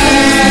nípa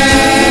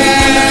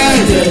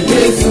ẹ̀jẹ̀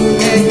Jésù.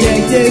 Ẹ̀jẹ̀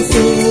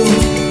Jésù.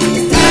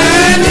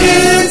 Ẹni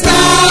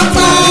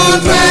sábà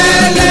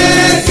fẹ́lẹ́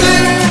ṣe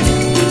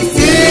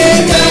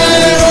síbẹ̀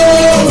ó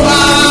wà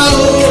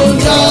ó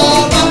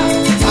jọba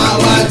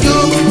àwàjò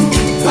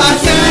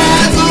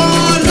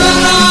aṣẹ́gun lọ.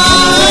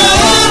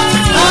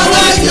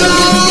 Àwàjò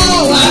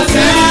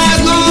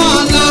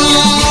aṣẹ́gun lọ.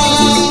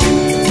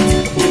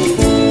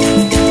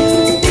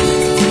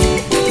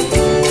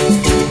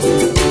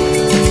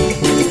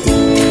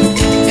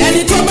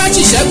 Ẹni tó bá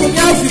ṣiṣẹ́gun ní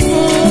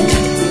àfikún.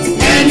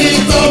 Ẹni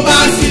tó bá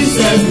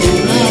ṣiṣẹ́gun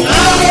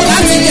náà.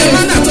 Láti jẹ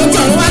mánà tó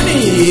tọ̀run wá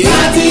nìyí.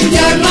 Láti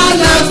jẹ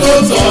mánà tó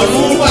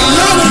tọ̀run wá.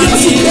 Lọ́run yóò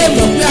sì gbé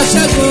ìmọ̀lẹ́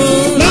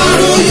aṣẹ́gun.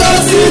 Lọ́run yóò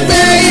sì gbé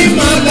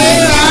ìmọ̀lẹ́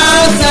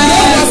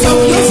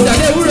aṣẹ́gun. Yóò sì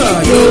dálé wúrọ̀.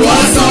 Yóò wá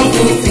sọ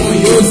funfun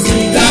yóò sì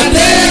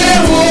dálé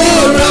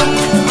wúrọ̀.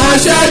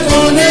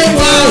 Aṣẹ́gun ni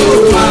wà ó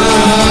wà.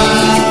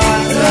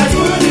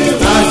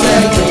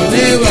 Aṣẹ́gun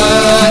ni wà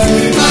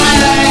nípa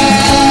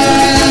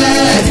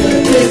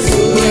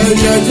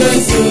ẹ̀jẹ̀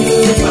Jésù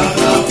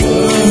bàbá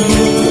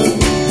fún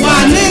wa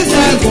ní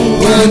ṣẹ́gun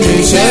wa ní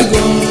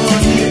ṣẹ́gun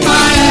nípa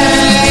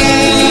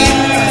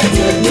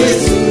ẹ̀jẹ̀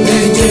Jésù.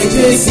 Ẹ̀jẹ̀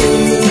Jésù.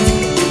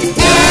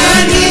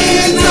 Ẹni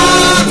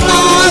náà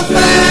kọ́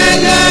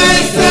fẹ́lẹ́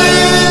ṣe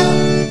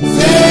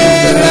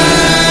síbẹ̀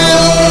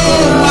ó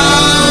wà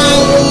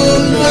ó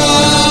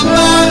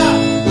jọba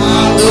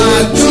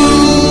àwàjò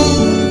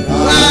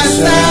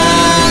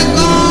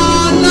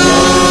aṣẹ́gun náà.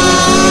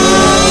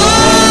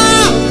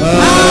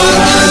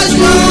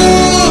 Àwàjò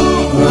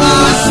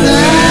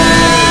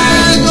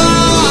aṣẹ́gun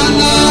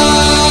náà.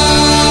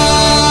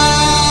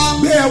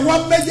 Gbé ọwọ́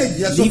méjèèjì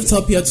yẹn sókè. Lift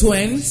up your two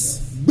hands.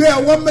 Gbé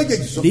ọwọ́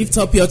méjèèjì sókè. Lift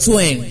up your two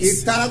hands.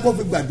 Ìtara kò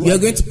fi gbàdúrà. You're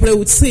going to pray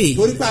with faith.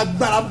 Torí pé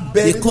agbára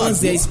bẹ nínú Because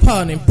there is àdúrà.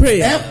 power in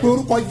prayer. Ẹ pe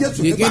orúkọ Jésù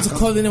You're nígbà going to kan.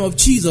 call the name of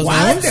Jesus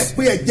Wàá once. dẹ̀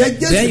pe ẹ̀jẹ̀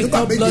Jésù Then you nígbà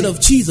call blood méje. of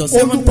Jesus 7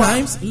 Olúwa,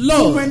 times. fún mi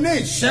Lord, ní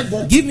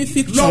ìṣẹ́gun give me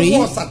victory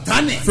lọ́wọ́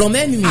Sátánì from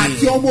enemy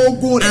àti ọmọ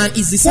ogun rẹ̀. and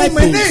his Fún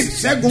mi ní disciples.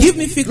 ìṣẹ́gun Give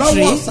me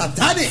victory lọ́wọ́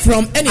Sátánì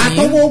from enemy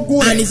àtọwọ́ ogun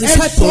rẹ̀. and his Ẹ sọ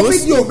disciples. mí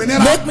di òmìnira.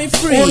 Make me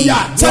free. Ó yá,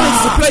 Turn it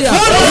to wá. prayer.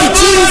 Lord, In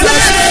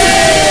Jesus'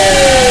 name.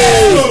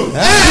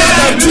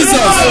 of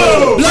Jesus.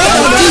 Blood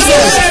of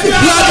Jesus.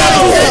 Blood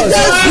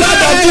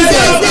of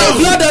Jesus.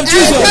 Blood of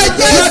Jesus.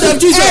 Blood of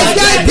Jesus.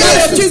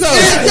 Blood of Jesus.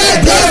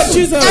 Blood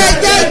of Jesus.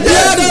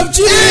 Blood of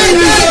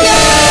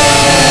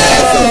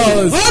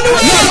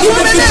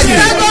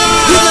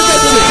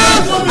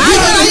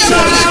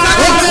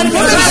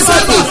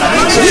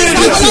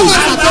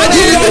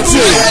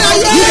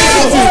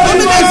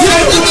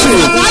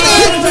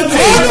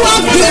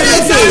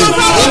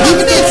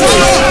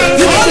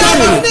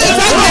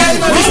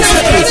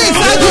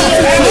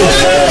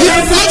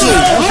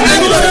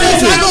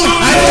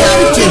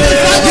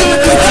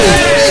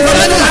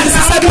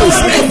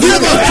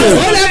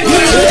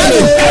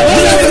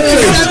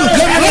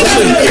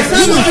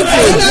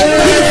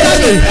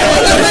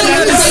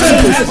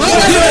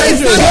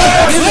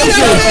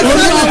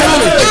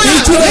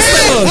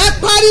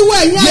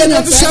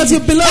shout your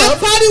beloved.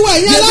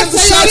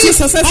 Shout your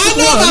successful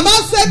one. God of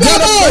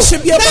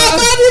Babasebioba.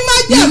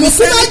 You will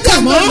send a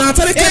covenant. Not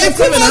any kind of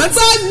covenant.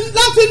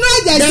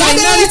 They are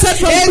inherited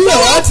from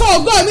blood.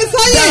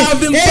 They have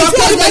been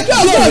baptized by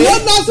glory.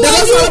 That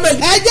is how many.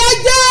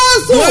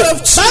 Blood of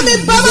Jesus.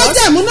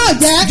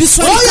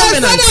 Destroy the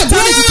covenant.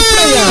 Turn it into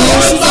prayer.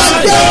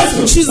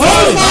 Jesus.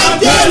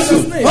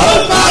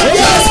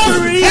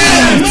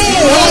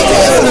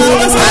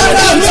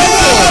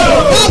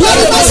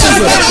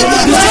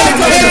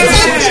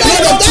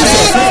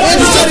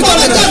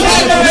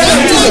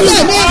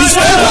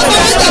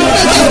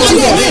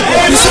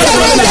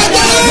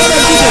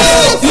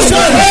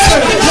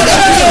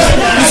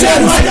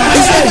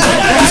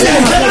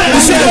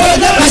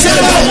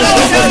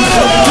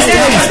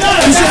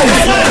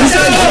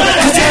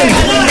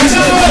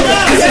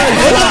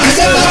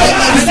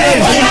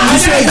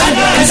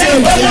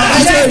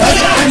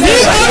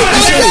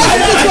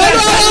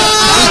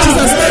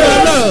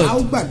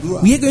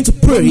 We are going to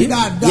pray.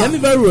 Hear me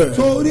very well.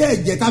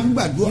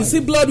 You see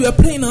blood we are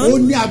praying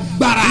on.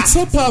 It's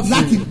so powerful.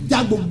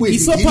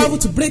 It's so powerful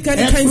to break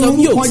any kinds of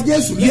yokes.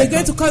 You are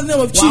going to call the name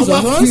of Jesus.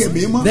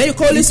 Then you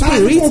call the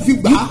Spirit.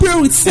 You pray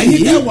with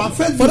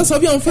faith. For those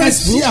of you on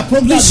Facebook,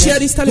 please share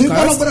this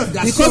telecast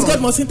because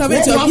God must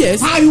intervene to your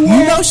ears.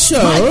 No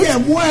show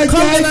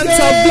covenant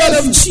of blood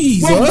of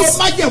Jesus.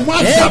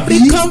 Every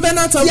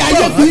covenant of God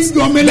that God is used to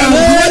commit your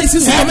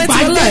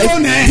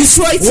life,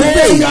 destroy it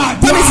today.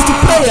 Turn it to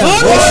prayer.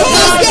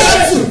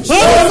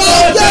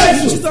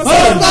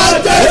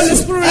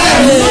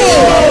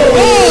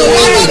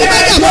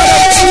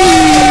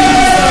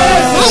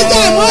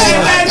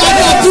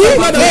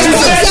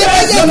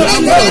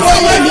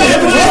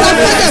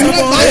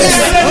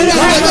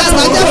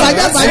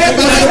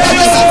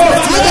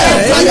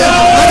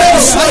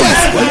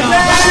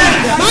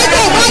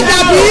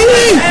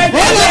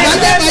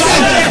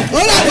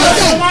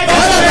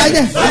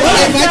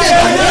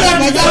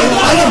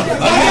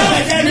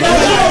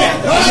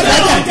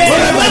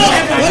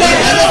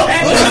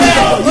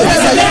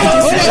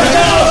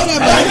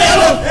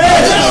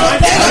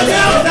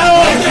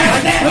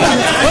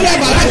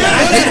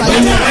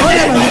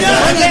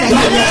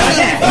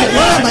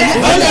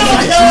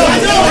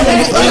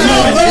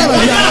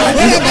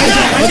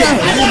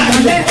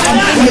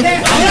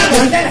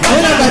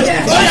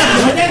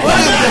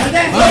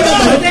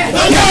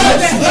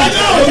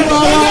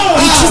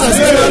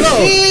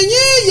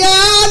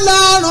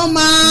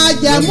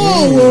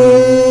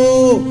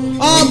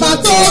 Ọba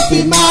tó fi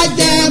máa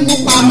jẹ̀mú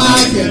pa máa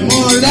jẹ̀mú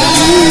rẹ̀.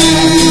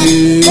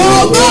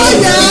 Ògo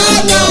yẹ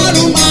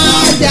Ọlọ́run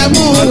máa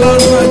jẹ̀mú rẹ̀.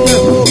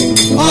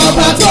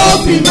 Ọba tó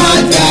fi máa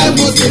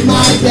jẹ̀mú sí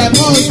máa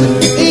jẹ̀mú sí.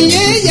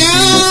 Ìyìn yẹ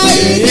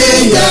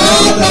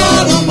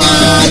Ọlọ́run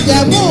máa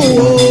jẹ̀mú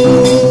o.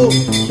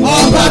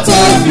 Ọba tó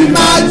fi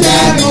máa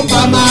jẹ̀mú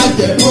pa máa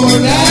jẹ̀mú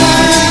rẹ̀.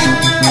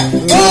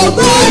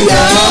 Ògo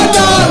yẹ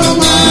Ọlọ́run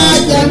máa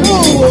jẹ̀mú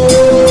o.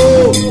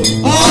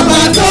 Ọba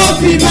tó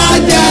fi máa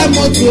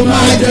jẹ̀mú tún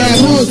máa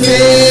jẹ̀mú sí.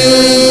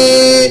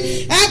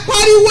 Ẹ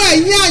pariwo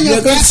ẹ̀yin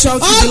àyànfẹ́.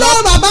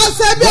 Ọlọ́run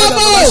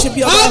Babasebioba o.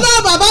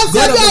 Ọlọ́run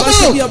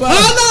Babasebioba o.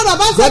 Ọlọ́run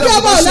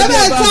Babasebioba o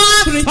lẹ́mẹ̀ẹ́ta.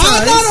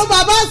 Ọlọ́run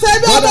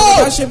Babasebioba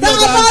o.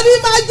 Tábà ní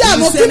máa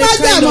jẹ̀mú kí máa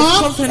jẹ̀mọ́.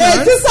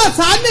 Ètí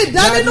Sàtánì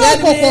dá nínú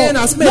òkùnkùn.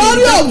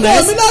 Lórí ògbó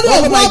mi, lórí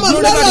ògbó ọmọ mi,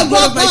 lórí ògbó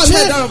ọkọ mi.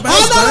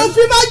 Ọlọ́run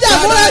fi máa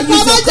jẹ̀mú rẹ̀ pa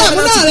máa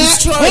jẹ̀mú náà rẹ̀.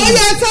 Ó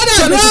yẹ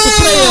sọ́dọ̀ náà.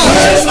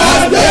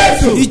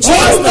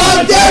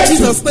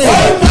 Jesus name,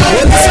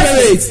 Holy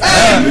Spirit,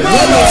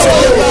 God of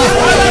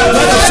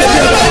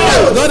Babasebioba,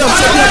 God of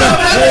Babasebioba, God of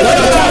Babasebioba,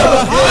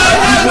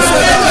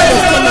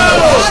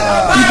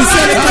 if you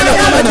see any kind of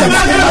covenant,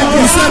 if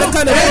you see any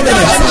kind of covenant,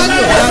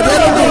 that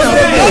anything that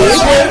we do,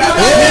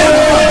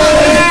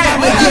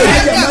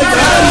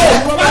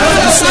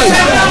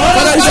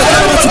 Father, is a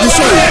power to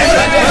destroy.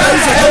 Father, is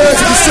a power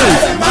to destroy.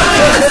 Father,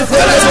 is a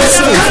power to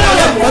destroy.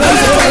 Father,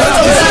 is a power to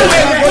destroy.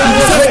 If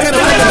you see any kind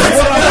of covenant,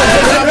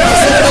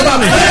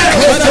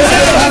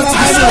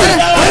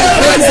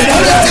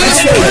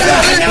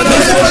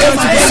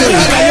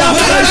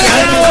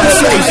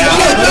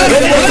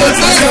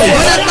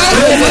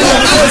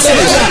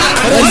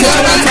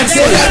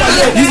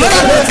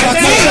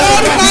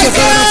 He's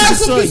a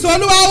destroy it. In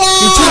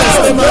Jesus'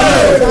 name,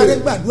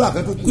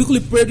 quickly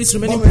pray this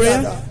remaining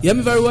prayer. You hear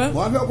me very well?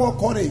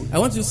 I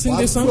want you to sing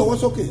this song.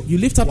 You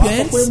lift up your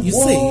hands. You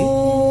say,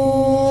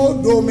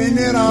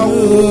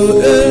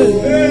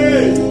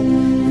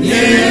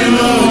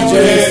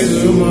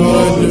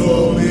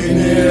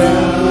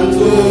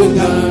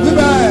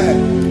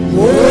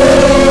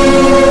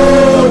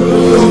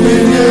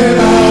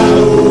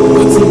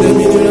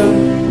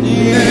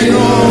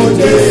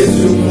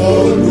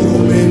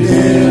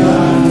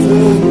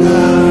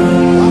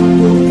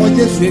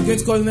 we are going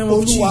to call the name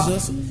of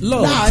Jesus.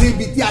 Lord,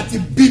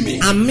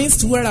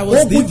 amidst where I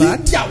was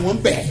delivered,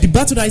 the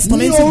battle that is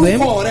tormenting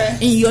them,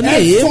 in your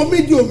name,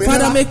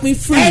 Father, make me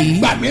free,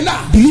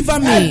 deliver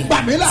me,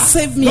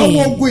 save me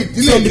from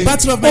the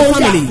battle of my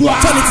family.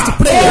 Turn it into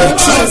prayer. In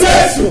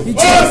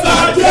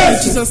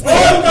Jesus'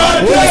 name,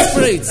 Holy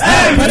Spirit,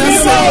 Father, save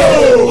me,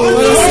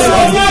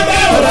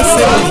 Father,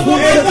 save me,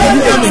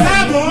 deliver me,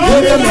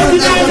 deliver me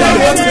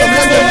from the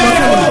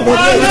battle of my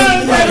family.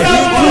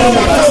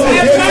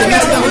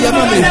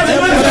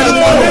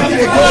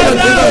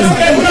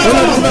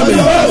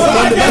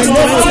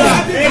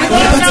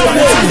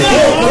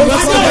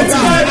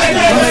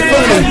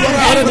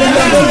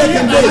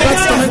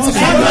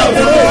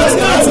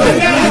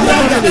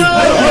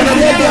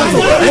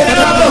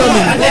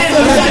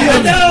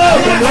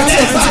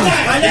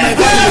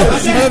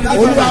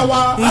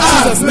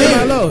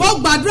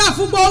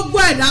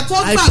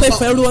 I pray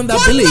for everyone that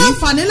believes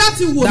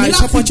that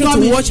is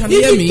opportunity to watch and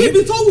hear me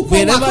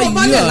wherever you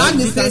are.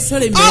 You can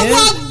say amen.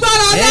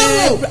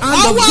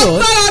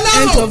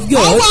 End of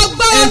God,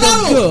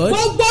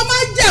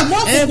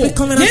 every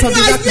covenant of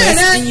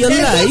darkness in your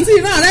life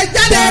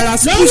that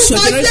has pushed your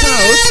generation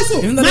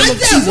out, in the name of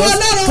Jesus,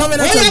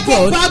 covenant of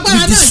God, we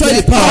destroy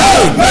the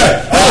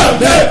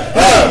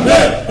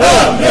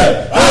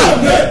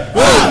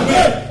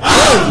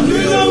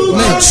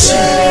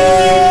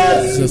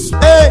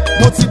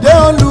mo ti dé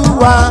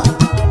Olúwa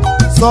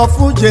sọ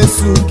fún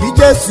Jésù kí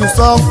Jésù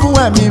sọ fún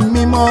ẹ̀mí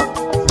mímọ́.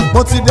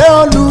 Mo ti dé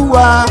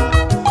Olúwa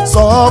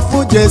sọ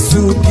fún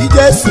Jésù kí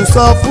Jésù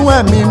sọ fún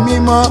ẹ̀mí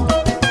mímọ́.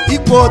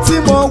 Ipò tí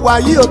mo wà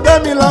yìí ò tẹ́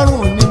mi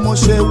lọ́rùn ni mo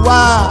ṣe wá.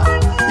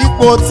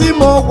 Ipò tí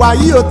mo wà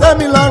yìí ò tẹ́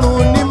mi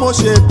lọ́rùn ni mo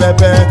ṣe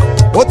bẹ̀bẹ̀.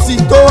 Ó ti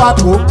tó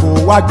àkókò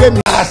wá gbé mi.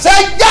 Àṣẹ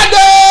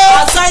jáde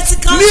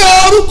ní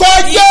orúkọ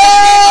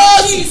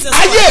Jésù.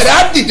 Ayé rẹ̀ á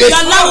dìde.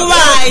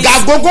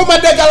 Gàgógó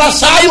mẹ́tẹ́gàlá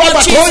sáyé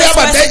àbàtọ́rí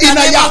àbàtẹ́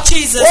ìnáyà.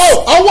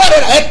 Ọwọ́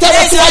rẹ̀ ẹ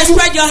tẹ́wọ́ síwájú.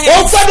 Ó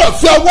gbọ́dọ̀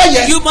fi ọwọ́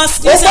yẹn. Ó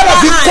gbọ́dọ̀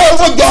fi kó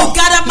owó jọ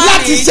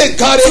láti ṣe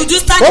nǹkan rẹ̀.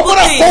 Ó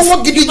gbọ́dọ̀ kó owó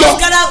gidi jọ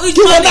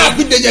kí wọ́n náà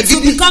fi dèyẹ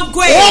gidi. Wọ́n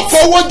kó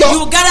owó jọ.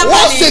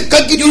 Wọ́n ṣe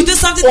nǹkan gidi.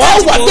 Wọ́n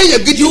wà dèyẹ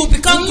gidi.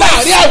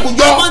 Láàrin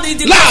àwùjọ,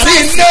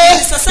 láàrin ilé,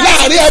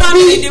 láàrin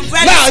ẹbí,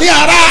 láàrin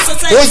ara.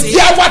 Òjì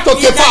àwọn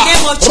àtòkèfà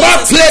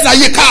rọ́pìlẹ̀ náà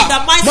yìí ká.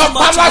 Mọ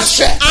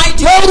pàlàṣẹ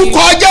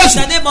lórúkọ Jésù.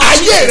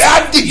 Ayé rẹ̀ á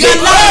dìde. Ó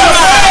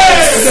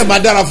dẹ̀ máa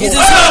dára fún ọ.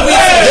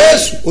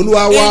 Jésù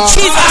Olúwa wa.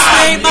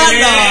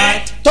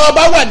 Tọ́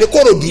bá wà ní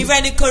Kòròdú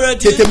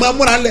tètè máa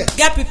múra lẹ̀.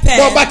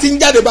 Bọ́ bá ti ń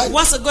jáde báyìí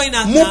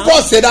mú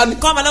pọ́ọ̀sì dání.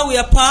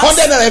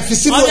 100 naira fi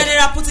sínú ẹ̀.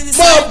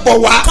 Mọ̀ bọ̀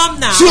wá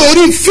sí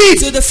orí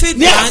field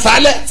ní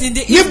àṣálẹ̀.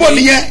 Níbo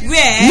nìyẹn?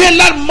 Ní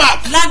landmark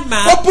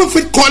Open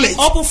Field College.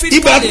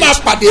 Ibẹ̀ láti máa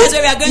pàdé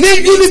ní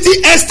Unity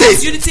Estate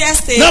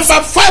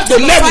number 5 to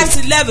 11.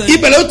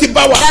 Ibẹ̀ ló ti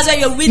bá wa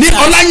ní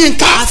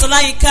Ọláyínká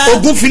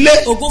Ògúnfilé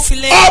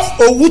off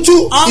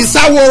Owutu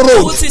Ìsáwó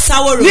Road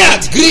ní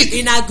Agric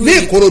ní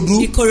Ìkòròdú.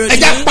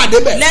 Ẹja pàdé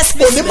bẹ̀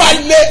òní máa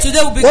lé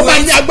ó máa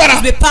ní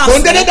agbára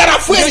òun dédé dára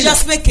fún èyí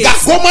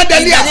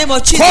gàgómọdélíà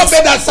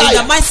kọ́bẹ̀dà sáyé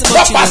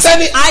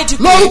lọ́pàṣẹ́ni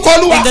lórúkọ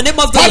Olúwa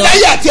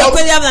ọ̀dáyé àti ayé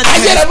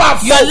rẹ̀ máa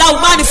fọ́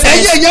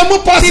ẹ̀yẹ ẹ̀yẹ mú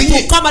pọ́ọ̀sì yìí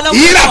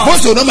ìyíra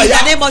pọ́ọ̀sì òun náà yá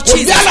òbí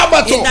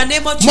alábàtò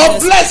mọ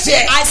bless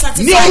ẹ̀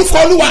ní orúkọ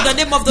Olúwa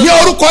ní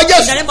orúkọ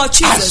Jésù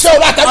àṣẹ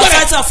òun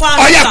àtàgbẹ́rẹ́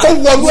ọ̀yà kó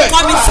wọlú ẹ̀ ó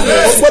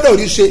gbọ́dọ̀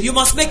rí ṣe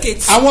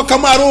àwọn kan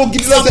máa rówó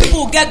gidi lọ́sẹ̀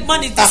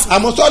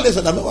àmọ́ sọ́ọ̀lì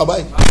ṣẹ̀dá mẹ́wàá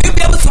báyìí.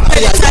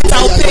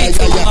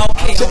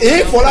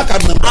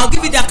 I'll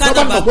give you the account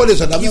number. If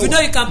you know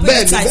you can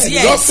pay the tithes,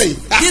 yes.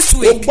 This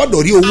week,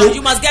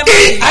 you must get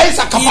money. In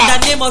the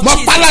name of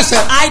Jesus,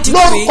 I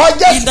decree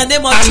in the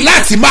name of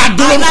Jesus. Allah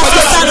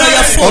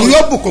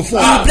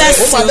will bless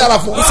you.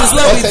 It is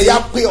well with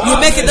you. You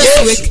make it this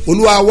week.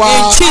 In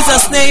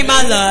Jesus' name,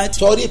 my Lord.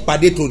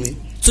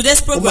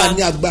 Today's program,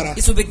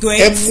 it will be great.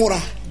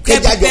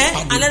 Get prepared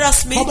and let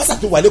us meet. Once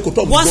you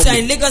are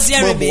in Lagos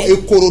hearing me,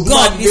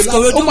 God is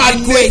going to be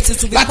great.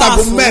 It will be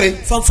powerful.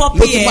 From 4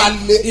 p.m.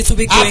 it will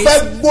be great.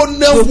 We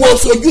want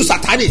to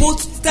put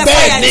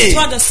bẹ́ẹ̀ ni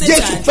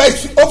Jésù fẹ́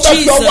ó fẹ́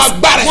fi ọwọ́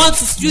agbára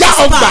já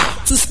ọgbà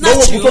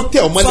lọ́wọ́ kó tó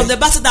tẹ̀ ọmọ lẹ̀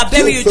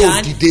tí o fẹ́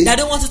òdìdé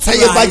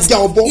táyé bá já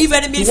ọbọ̀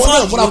ìwọ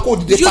náà múra kó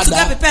òdìdé padà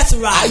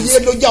ayé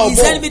ló já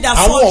ọbọ̀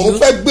àwọn ọ̀run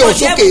fẹ́ gbé ọ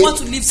sókè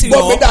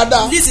gbọ́ mi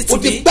dáadáa o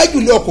ti pẹ́ jù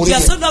lé ọkùnrin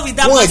yẹn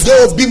wọ́n jẹ́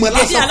obìmọ̀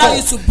lásán kọ́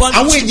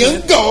àwọn èèyàn ń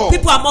gàn ọ́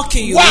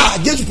wá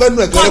Jésù fẹ́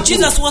nu ẹ̀gẹ́ rẹ kúrò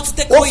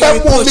ó fẹ́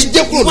mú omi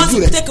jẹ́ kúrò lójú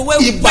rẹ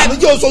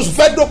ìbànújẹ́ oṣooṣù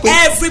fẹ́ dópin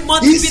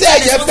iṣẹ́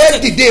yẹn fẹ́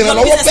dìde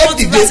ìrànlọ́wọ́ fẹ́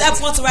dìde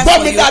gbọ́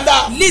mi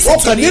dáadáa ó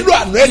kàn nílò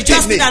àná ẹ̀ tì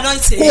ní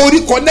kó orí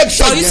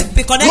connection yẹn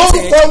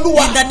lórúkọ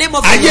Olúwa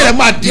ayé rẹ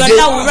máa dìde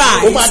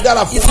ó máa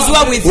dára fún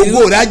wa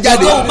ògo rẹ á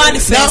jáde náà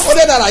ó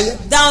dé dára yẹn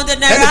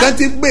ẹnìkan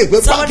ti gbé pé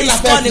kí la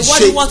fẹ́ fi ṣe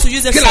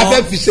kí la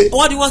fẹ́ fi ṣe kò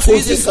sí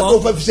nǹkan tó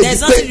fẹ́ fi ṣe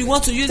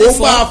pé ó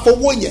máa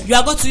fowó yẹn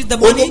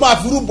ó máa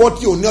fi rúbọ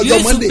tí ò ní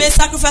ọjọ́ Monday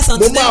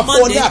mo máa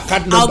fọ́ ní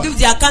account number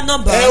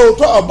ẹ o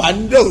tọ́ ọba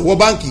ní ìwọ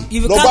báńkì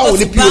lọ́ba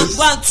òní POS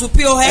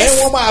ẹ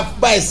wọ́n máa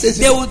bá ẹ ṣe sí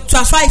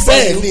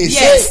bẹ́ẹ̀ ni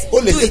ṣé o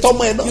lè ṣe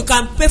tọ́mọ ẹ náà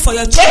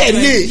bẹ́ẹ̀ ni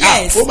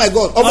oh my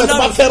God ọmọ ẹ tó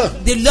bá fẹ́ràn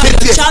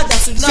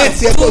ṣé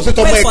tiẹ̀ kó o ṣe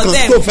tọ́mọ ẹ kan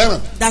tó fẹ́ràn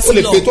o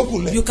lè pè tó kù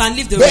lẹ̀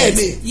bẹ́ẹ̀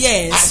ni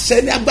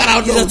àṣẹ ní agbára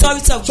ọdún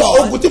sọ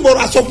ogun tí mo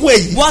ra sọ fún ẹ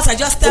yìí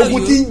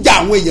ogun tí ń jà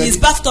àwọn èèyàn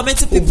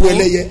ni ogun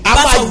ẹlẹ́yẹ a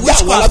máa jà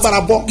àwọn alágbára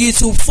bọ́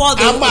a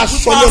máa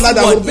sọ ní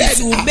ọ̀làdà wọn bẹ́ẹ̀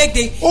ni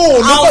o ò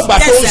ní bàbá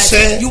tó ń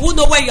sẹ́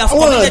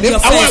àwọn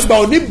àgbà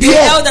ò ní bí ọ́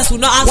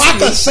wọ́n á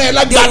kàn sẹ́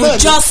lágbára náà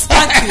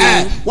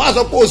wọ́n á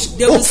sọ pé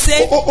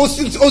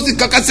o sì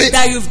kankan sí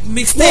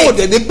wọ́n ò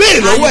dẹ̀ ní béèrè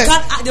lọ́wọ́ ẹ̀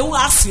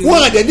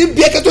wọ́n ò dẹ̀ ní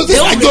bí ẹ̀kẹ́ tó ṣe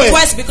ìdájọ́ ẹ̀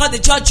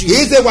kì í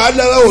ṣe wàá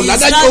lọ́wọ́ ò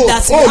ládájọ́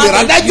ò lè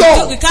rádájọ́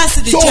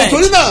so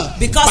torí náà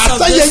bàtà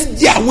yẹn ń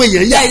jẹ àwọn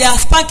èèyàn yá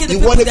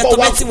ìwọ ni kọ́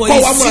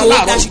wa múra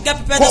láàárọ̀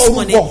kọ́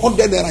orúkọ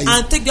 $100 yìí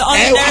ẹ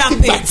wá ti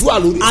gbàdúrà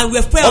lórí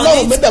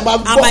Ọlọ́run mi dẹ̀ máa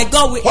gbọ́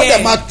ọ dẹ̀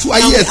máa tú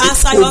ayé ẹ̀sìn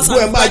ògbó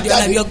ẹ̀ máa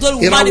jáde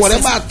ìràwọ̀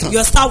rẹ̀ máa tàn ó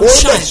lẹ̀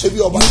ṣe bí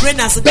ọba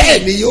bẹ́ẹ̀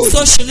ni yóò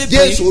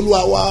Jésù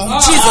Olúwa wa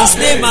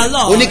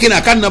oníkìnnà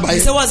àká nàbà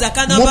yẹn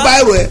mú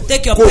báyìí rẹ̀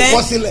kó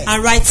kọ́ sílẹ̀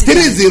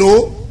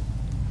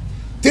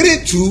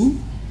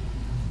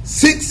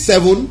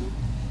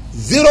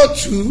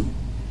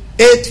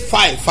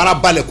 3032670285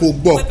 farabalẹ̀ kó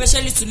gbọ́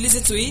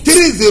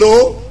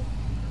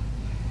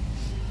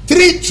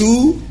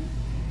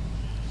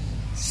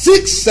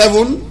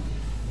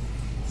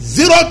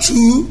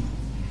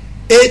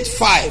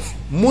 3032670285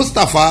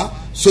 Mustapha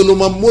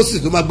Solomon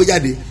Moses ló máa gbé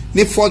jáde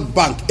ní First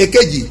Bank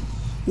èkejì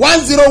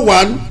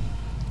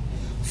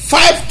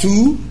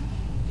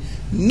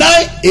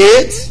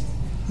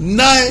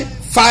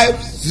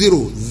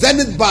 10152989950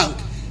 Zenith Bank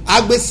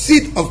agbe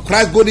Seed of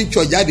Christ Golden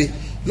Church jáde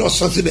lọ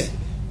sọ síbẹ̀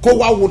kó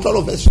wá wo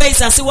tọ́lọ̀ fẹ́ sọ.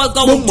 Praise and see what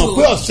God will do. mo mọ̀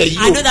pé ọ̀sẹ̀ yìí o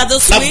I know that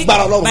this week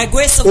by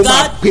grace of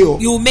God you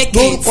will make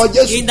it.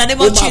 In the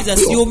name of Jesus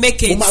you will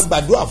make it. mo máa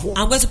gbàdúrà fún.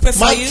 I'm going to pray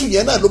for you. máa tún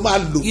yẹn náà ló máa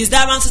lò. Use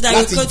that mantle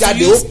that you go to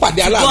use. God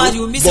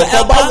you will meet your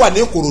helper. But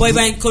if you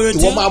are in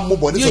Korodu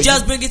you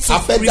just bring it to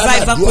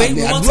revival prayer.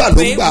 We want to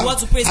pray. We want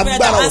to pray. Prayer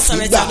that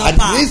answer it and not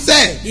power.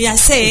 He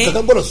has said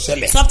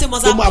something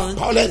must happen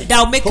that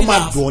will make you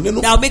laugh. That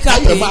will make you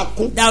happy.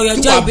 That your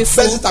joy will be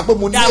full. That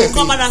will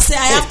come out and say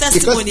I have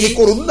testimony.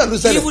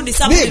 Even the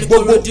something in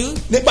Korodu.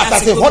 nígbà tá a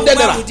ṣe $100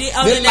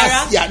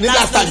 ní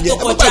last time yẹn ẹ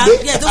má gbàgbé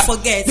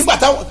nígbà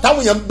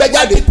táwọn èèyàn bẹ́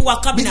jáde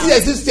bí tí ẹ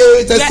ti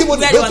ṣe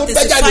testimony ló tún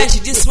bẹ́ jáde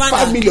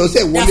 $5 million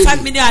ṣe wọlé ní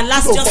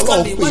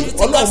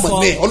ọlọ́mọ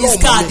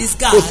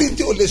kò sí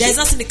tí o lè ṣe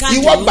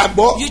ìwọ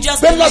gbàgbọ́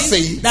pé lọ́sẹ̀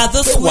yìí pé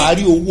wàá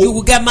rí owó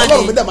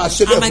ọlọ́run mi dẹ̀ máa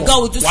ṣe bẹ́ẹ̀ fún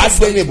wàá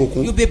gbé ní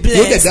ìbùkún yóò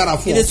dẹ̀ dára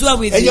fún ọ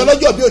ẹ̀yin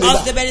ọlọ́jọ́ bí òní la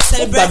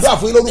ó gbàdúrà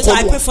fún yín lórúkọ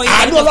Olúwa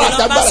àánú ọlọ́run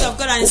àtàgbàrà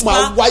ó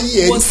máa wáyé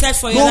ẹ̀rí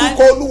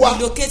lórúkọ Olúwa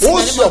ó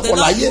sì ọ̀pọ̀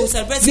láyé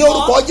ní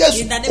orúkọ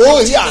Jésù ó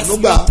rí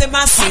ànúgbà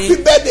happy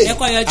birthday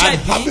and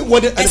happy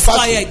wedding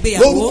anniversary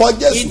lórúkọ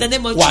Jésù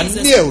wà ní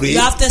èrè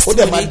ó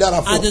dẹ̀ máa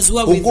dára fún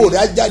ògo rẹ̀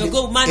á jáde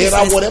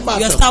ìràwọ̀ rẹ̀ máa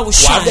tàn wà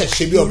á dẹ̀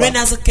ṣe bí ọba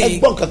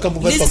ẹgbọ́n kankan mo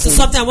fẹ́ sọ fún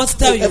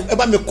yín ẹ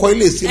bá mi kọ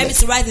ilé sílẹ̀ ẹ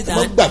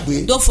má gbàgbé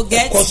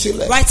ẹ kọ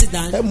sílẹ̀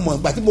ẹ mọ̀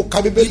ìgbà tí mo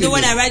ka Bíbélì mi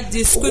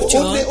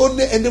ó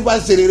ní ẹni bá ń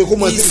ṣe rere kó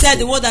máa ṣe rere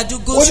ó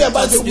ní ẹ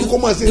bá ń ṣe rere kó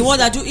máa ṣe rere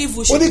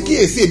ó ní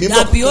kíyèsí èmi bọ̀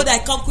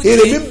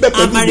èrè mi ń bẹ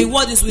pẹ̀lú mi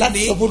láti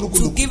sọ fún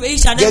olúkúlùkù gẹ́gẹ́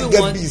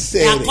bí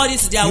iṣẹ́ rẹ̀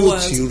yóò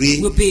ti rí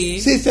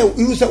ṣé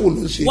irúṣẹ́ wo ló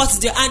ń ṣe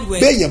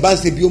bẹ́ẹ̀ yẹn bá ń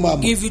ṣe bí ó máa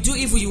mọ̀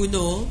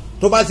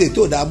tó bá ṣe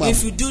tó dáa máa mọ̀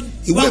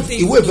ìwé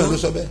ìfẹ́ ló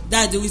sọ bẹ́ẹ̀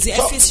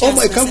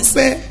ọmọ ìkan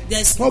fẹ́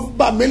tó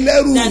bá mi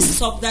lẹ́rù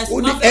ó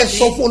ní ẹ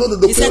sọ fún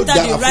olódodo pé ó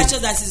dára fún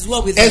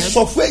ẹ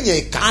sọ fún ẹ̀yàn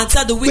ìka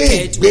pé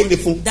ìgbé ni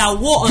fún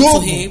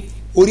Jóòbù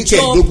orí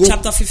kẹẹ̀ẹ́dógún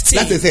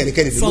láti ẹsẹ̀ ẹ̀rẹ̀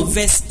kẹẹ̀ẹ́dógún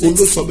òun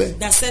ló sọ bẹ́ẹ̀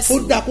ó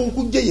dá kó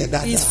kú jẹ̀yàn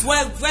dáadáa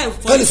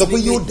kọ́ni sọ pé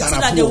yóò dára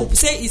fún ọ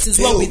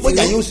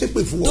ọjà yóò ṣépè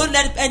fún ọ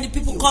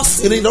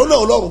ìrìnà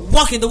Ọlọ́run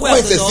wọ́n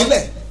ẹsẹ̀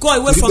sílẹ̀ go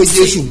away from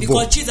sin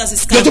because Jesus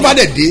is coming. And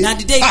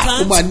the day he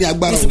comes,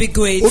 it will be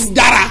great.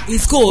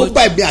 It's good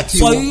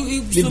for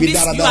you to miss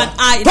you and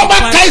I in the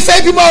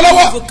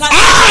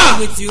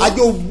with you.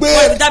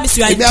 But that means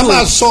you are good.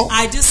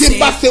 I just say,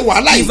 if I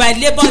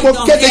labor in the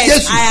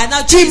earth, I am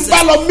not Jesus. If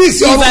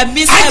I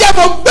miss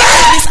heaven,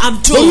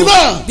 I'm true.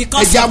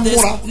 Because of this,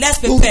 let's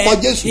prepare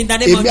in the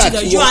name of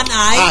Jesus. You and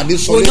I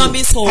will not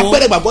miss home. Where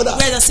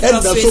the sin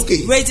of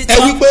faith, raise it up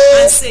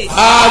and say,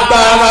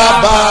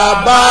 Agbára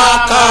Baba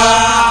ká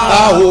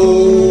o,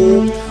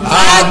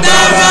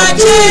 Agbára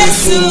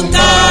Jésù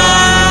ká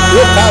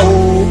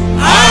o,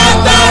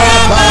 Agbára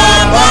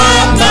Baba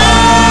ká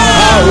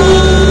o,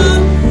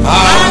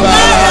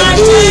 Agbára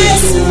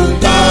Jésù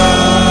ká.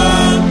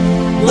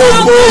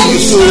 Gbogbo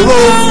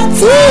ìṣòro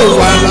tó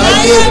wà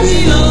láyé mi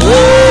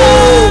o,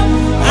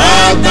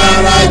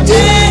 Agbára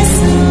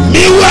Jésù.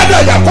 Mi wá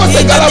dọ̀jà kó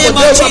ṣe galawo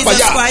tó wà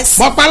pàjá.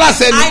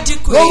 Mọ̀pálásẹ̀ ni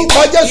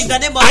lórúkọ Jésù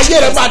ayé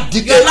rẹ̀ máa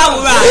dìde.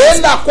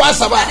 Èèlà kó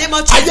àṣàbà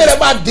ayé rẹ̀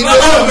máa dìde.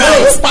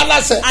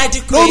 Mọ̀pálásẹ̀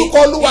lórúkọ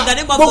Olúwa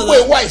gbogbo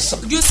ìwà ìsàn.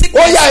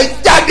 Ó yá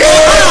ìjáde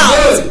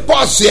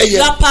pọ́ọ̀sì ẹ̀yẹ.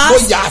 Mo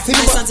yà á sí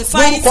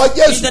lórúkọ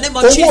Jésù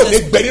owó ò ní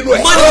gbẹ nínú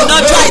ẹ̀.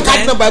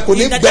 Káàdì nàmbà kò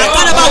ní gbẹ.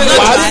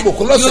 Wàá rí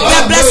ìbùkún lọ́sẹ̀.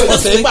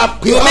 Ọ̀sẹ̀ yìí máa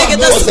pè ọ́.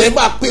 Ọ̀sẹ̀ yìí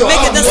máa pè ọ́.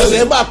 Ọ̀sẹ̀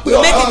yìí máa pè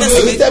ọ́.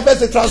 Èyí tẹ́ fẹ́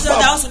ṣe transfer.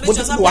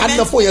 Wàá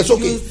ná fún yẹn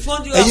sókè.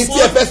 Èyí tí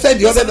ẹ fẹ́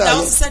sẹ́ndì ọ̀dẹ̀ náà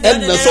ẹ̀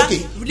nà sókè.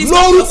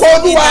 Lórúkọ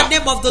Olúwa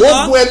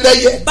ogun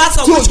ẹlẹ́yẹ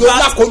tí òjò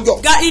lákòjọ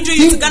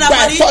tí gba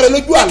ẹ̀tọ́ rẹ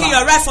lójú àlá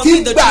tí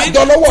gba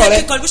àjọ lọ́wọ́ rẹ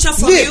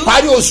ní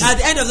ìparí oṣù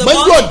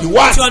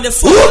mọ́jọ́dìwá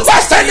rúbà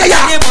sẹ́nẹ̀yà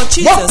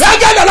mọ̀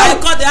gbẹ́gẹ́ lọ́la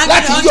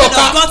láti yí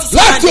ọ̀ka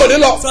láti òní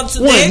lọ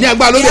wọn ẹ̀ ní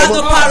agbára lórí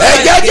ẹ̀mọ́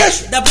ẹ̀jẹ̀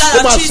Jésù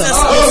ó máa sàn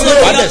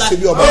wà lẹ̀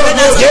síbi ọmọ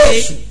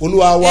Jésù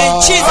Olúwa wa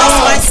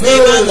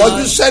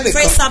ọdún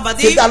sẹ́nìkan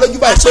ti dá lójú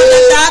báyìí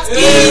pé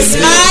it's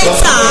my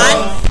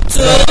time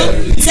to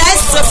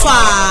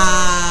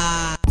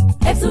testify.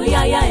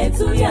 Ẹ̀túyàyà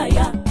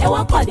ẹ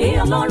wá pàdé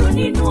Ọlọ́run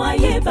nínú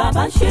ayé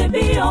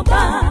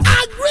Babasebioba.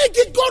 Agric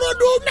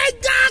Ikorodu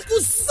Mega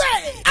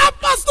Crusade.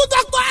 Apostle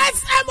Dr.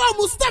 S.M.O.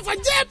 Mustapha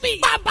J.P.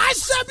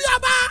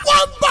 Babasebioba.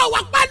 Wọ́n ń bọ̀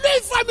wá pẹ̀lú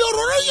ìfàmì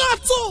òróró yàn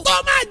tún. Tó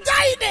máa já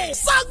ìdè.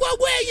 Sá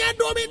gbogbo èèyàn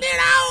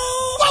dòmìnira o.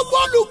 Gbogbo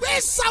olùgbé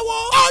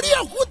ìsàwọ̀. Orí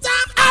òkúta.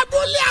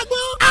 Abúlé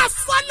àgbọn.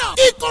 Àsálọ̀.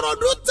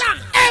 Ìkòròdú tà.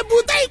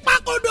 Èbúté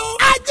ìpàkòdò.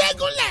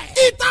 Ajégúnlẹ̀.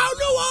 Ìta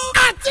olówó.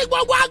 Àti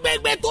gbogbo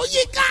agbègbè tó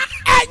yíká.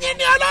 Ẹ̀yin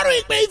ni Ọlọ́run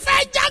ìpè ìfẹ́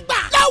jágbà.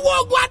 Lọ́wọ́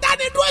ogun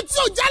adánidúró tí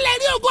ò jálẹ̀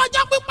rí ogun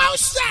ọjọ́ pípa ó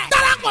ṣẹ̀.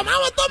 Darapọ̀ mọ́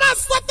àwọn tó máa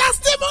sọ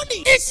testimony.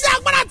 Iṣẹ́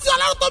agbára tí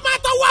Ọlọ́run tó máa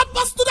tọwọ́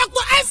Apostle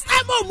Dr.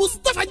 S.M.O.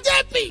 Mustapha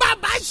J.P.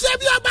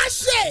 Babasebioba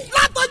ṣe.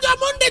 Látọjọ́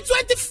Monday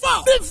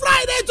 24 to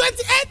Friday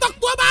 28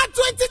 October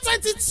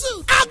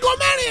 2022. Aago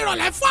 4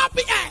 ìrọ̀lẹ́ 4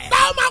 p.m.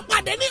 Láwọn máa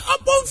pàdé ní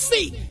Open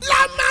Field,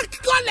 Landmark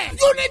College,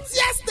 Unity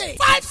Estate,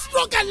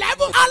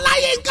 5/11.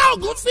 Ọláyínká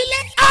Ògúnfilé,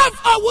 F.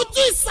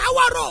 Owutu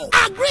Ìsáwọ̀rọ̀,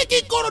 Agric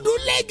Ikorodu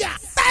Lega.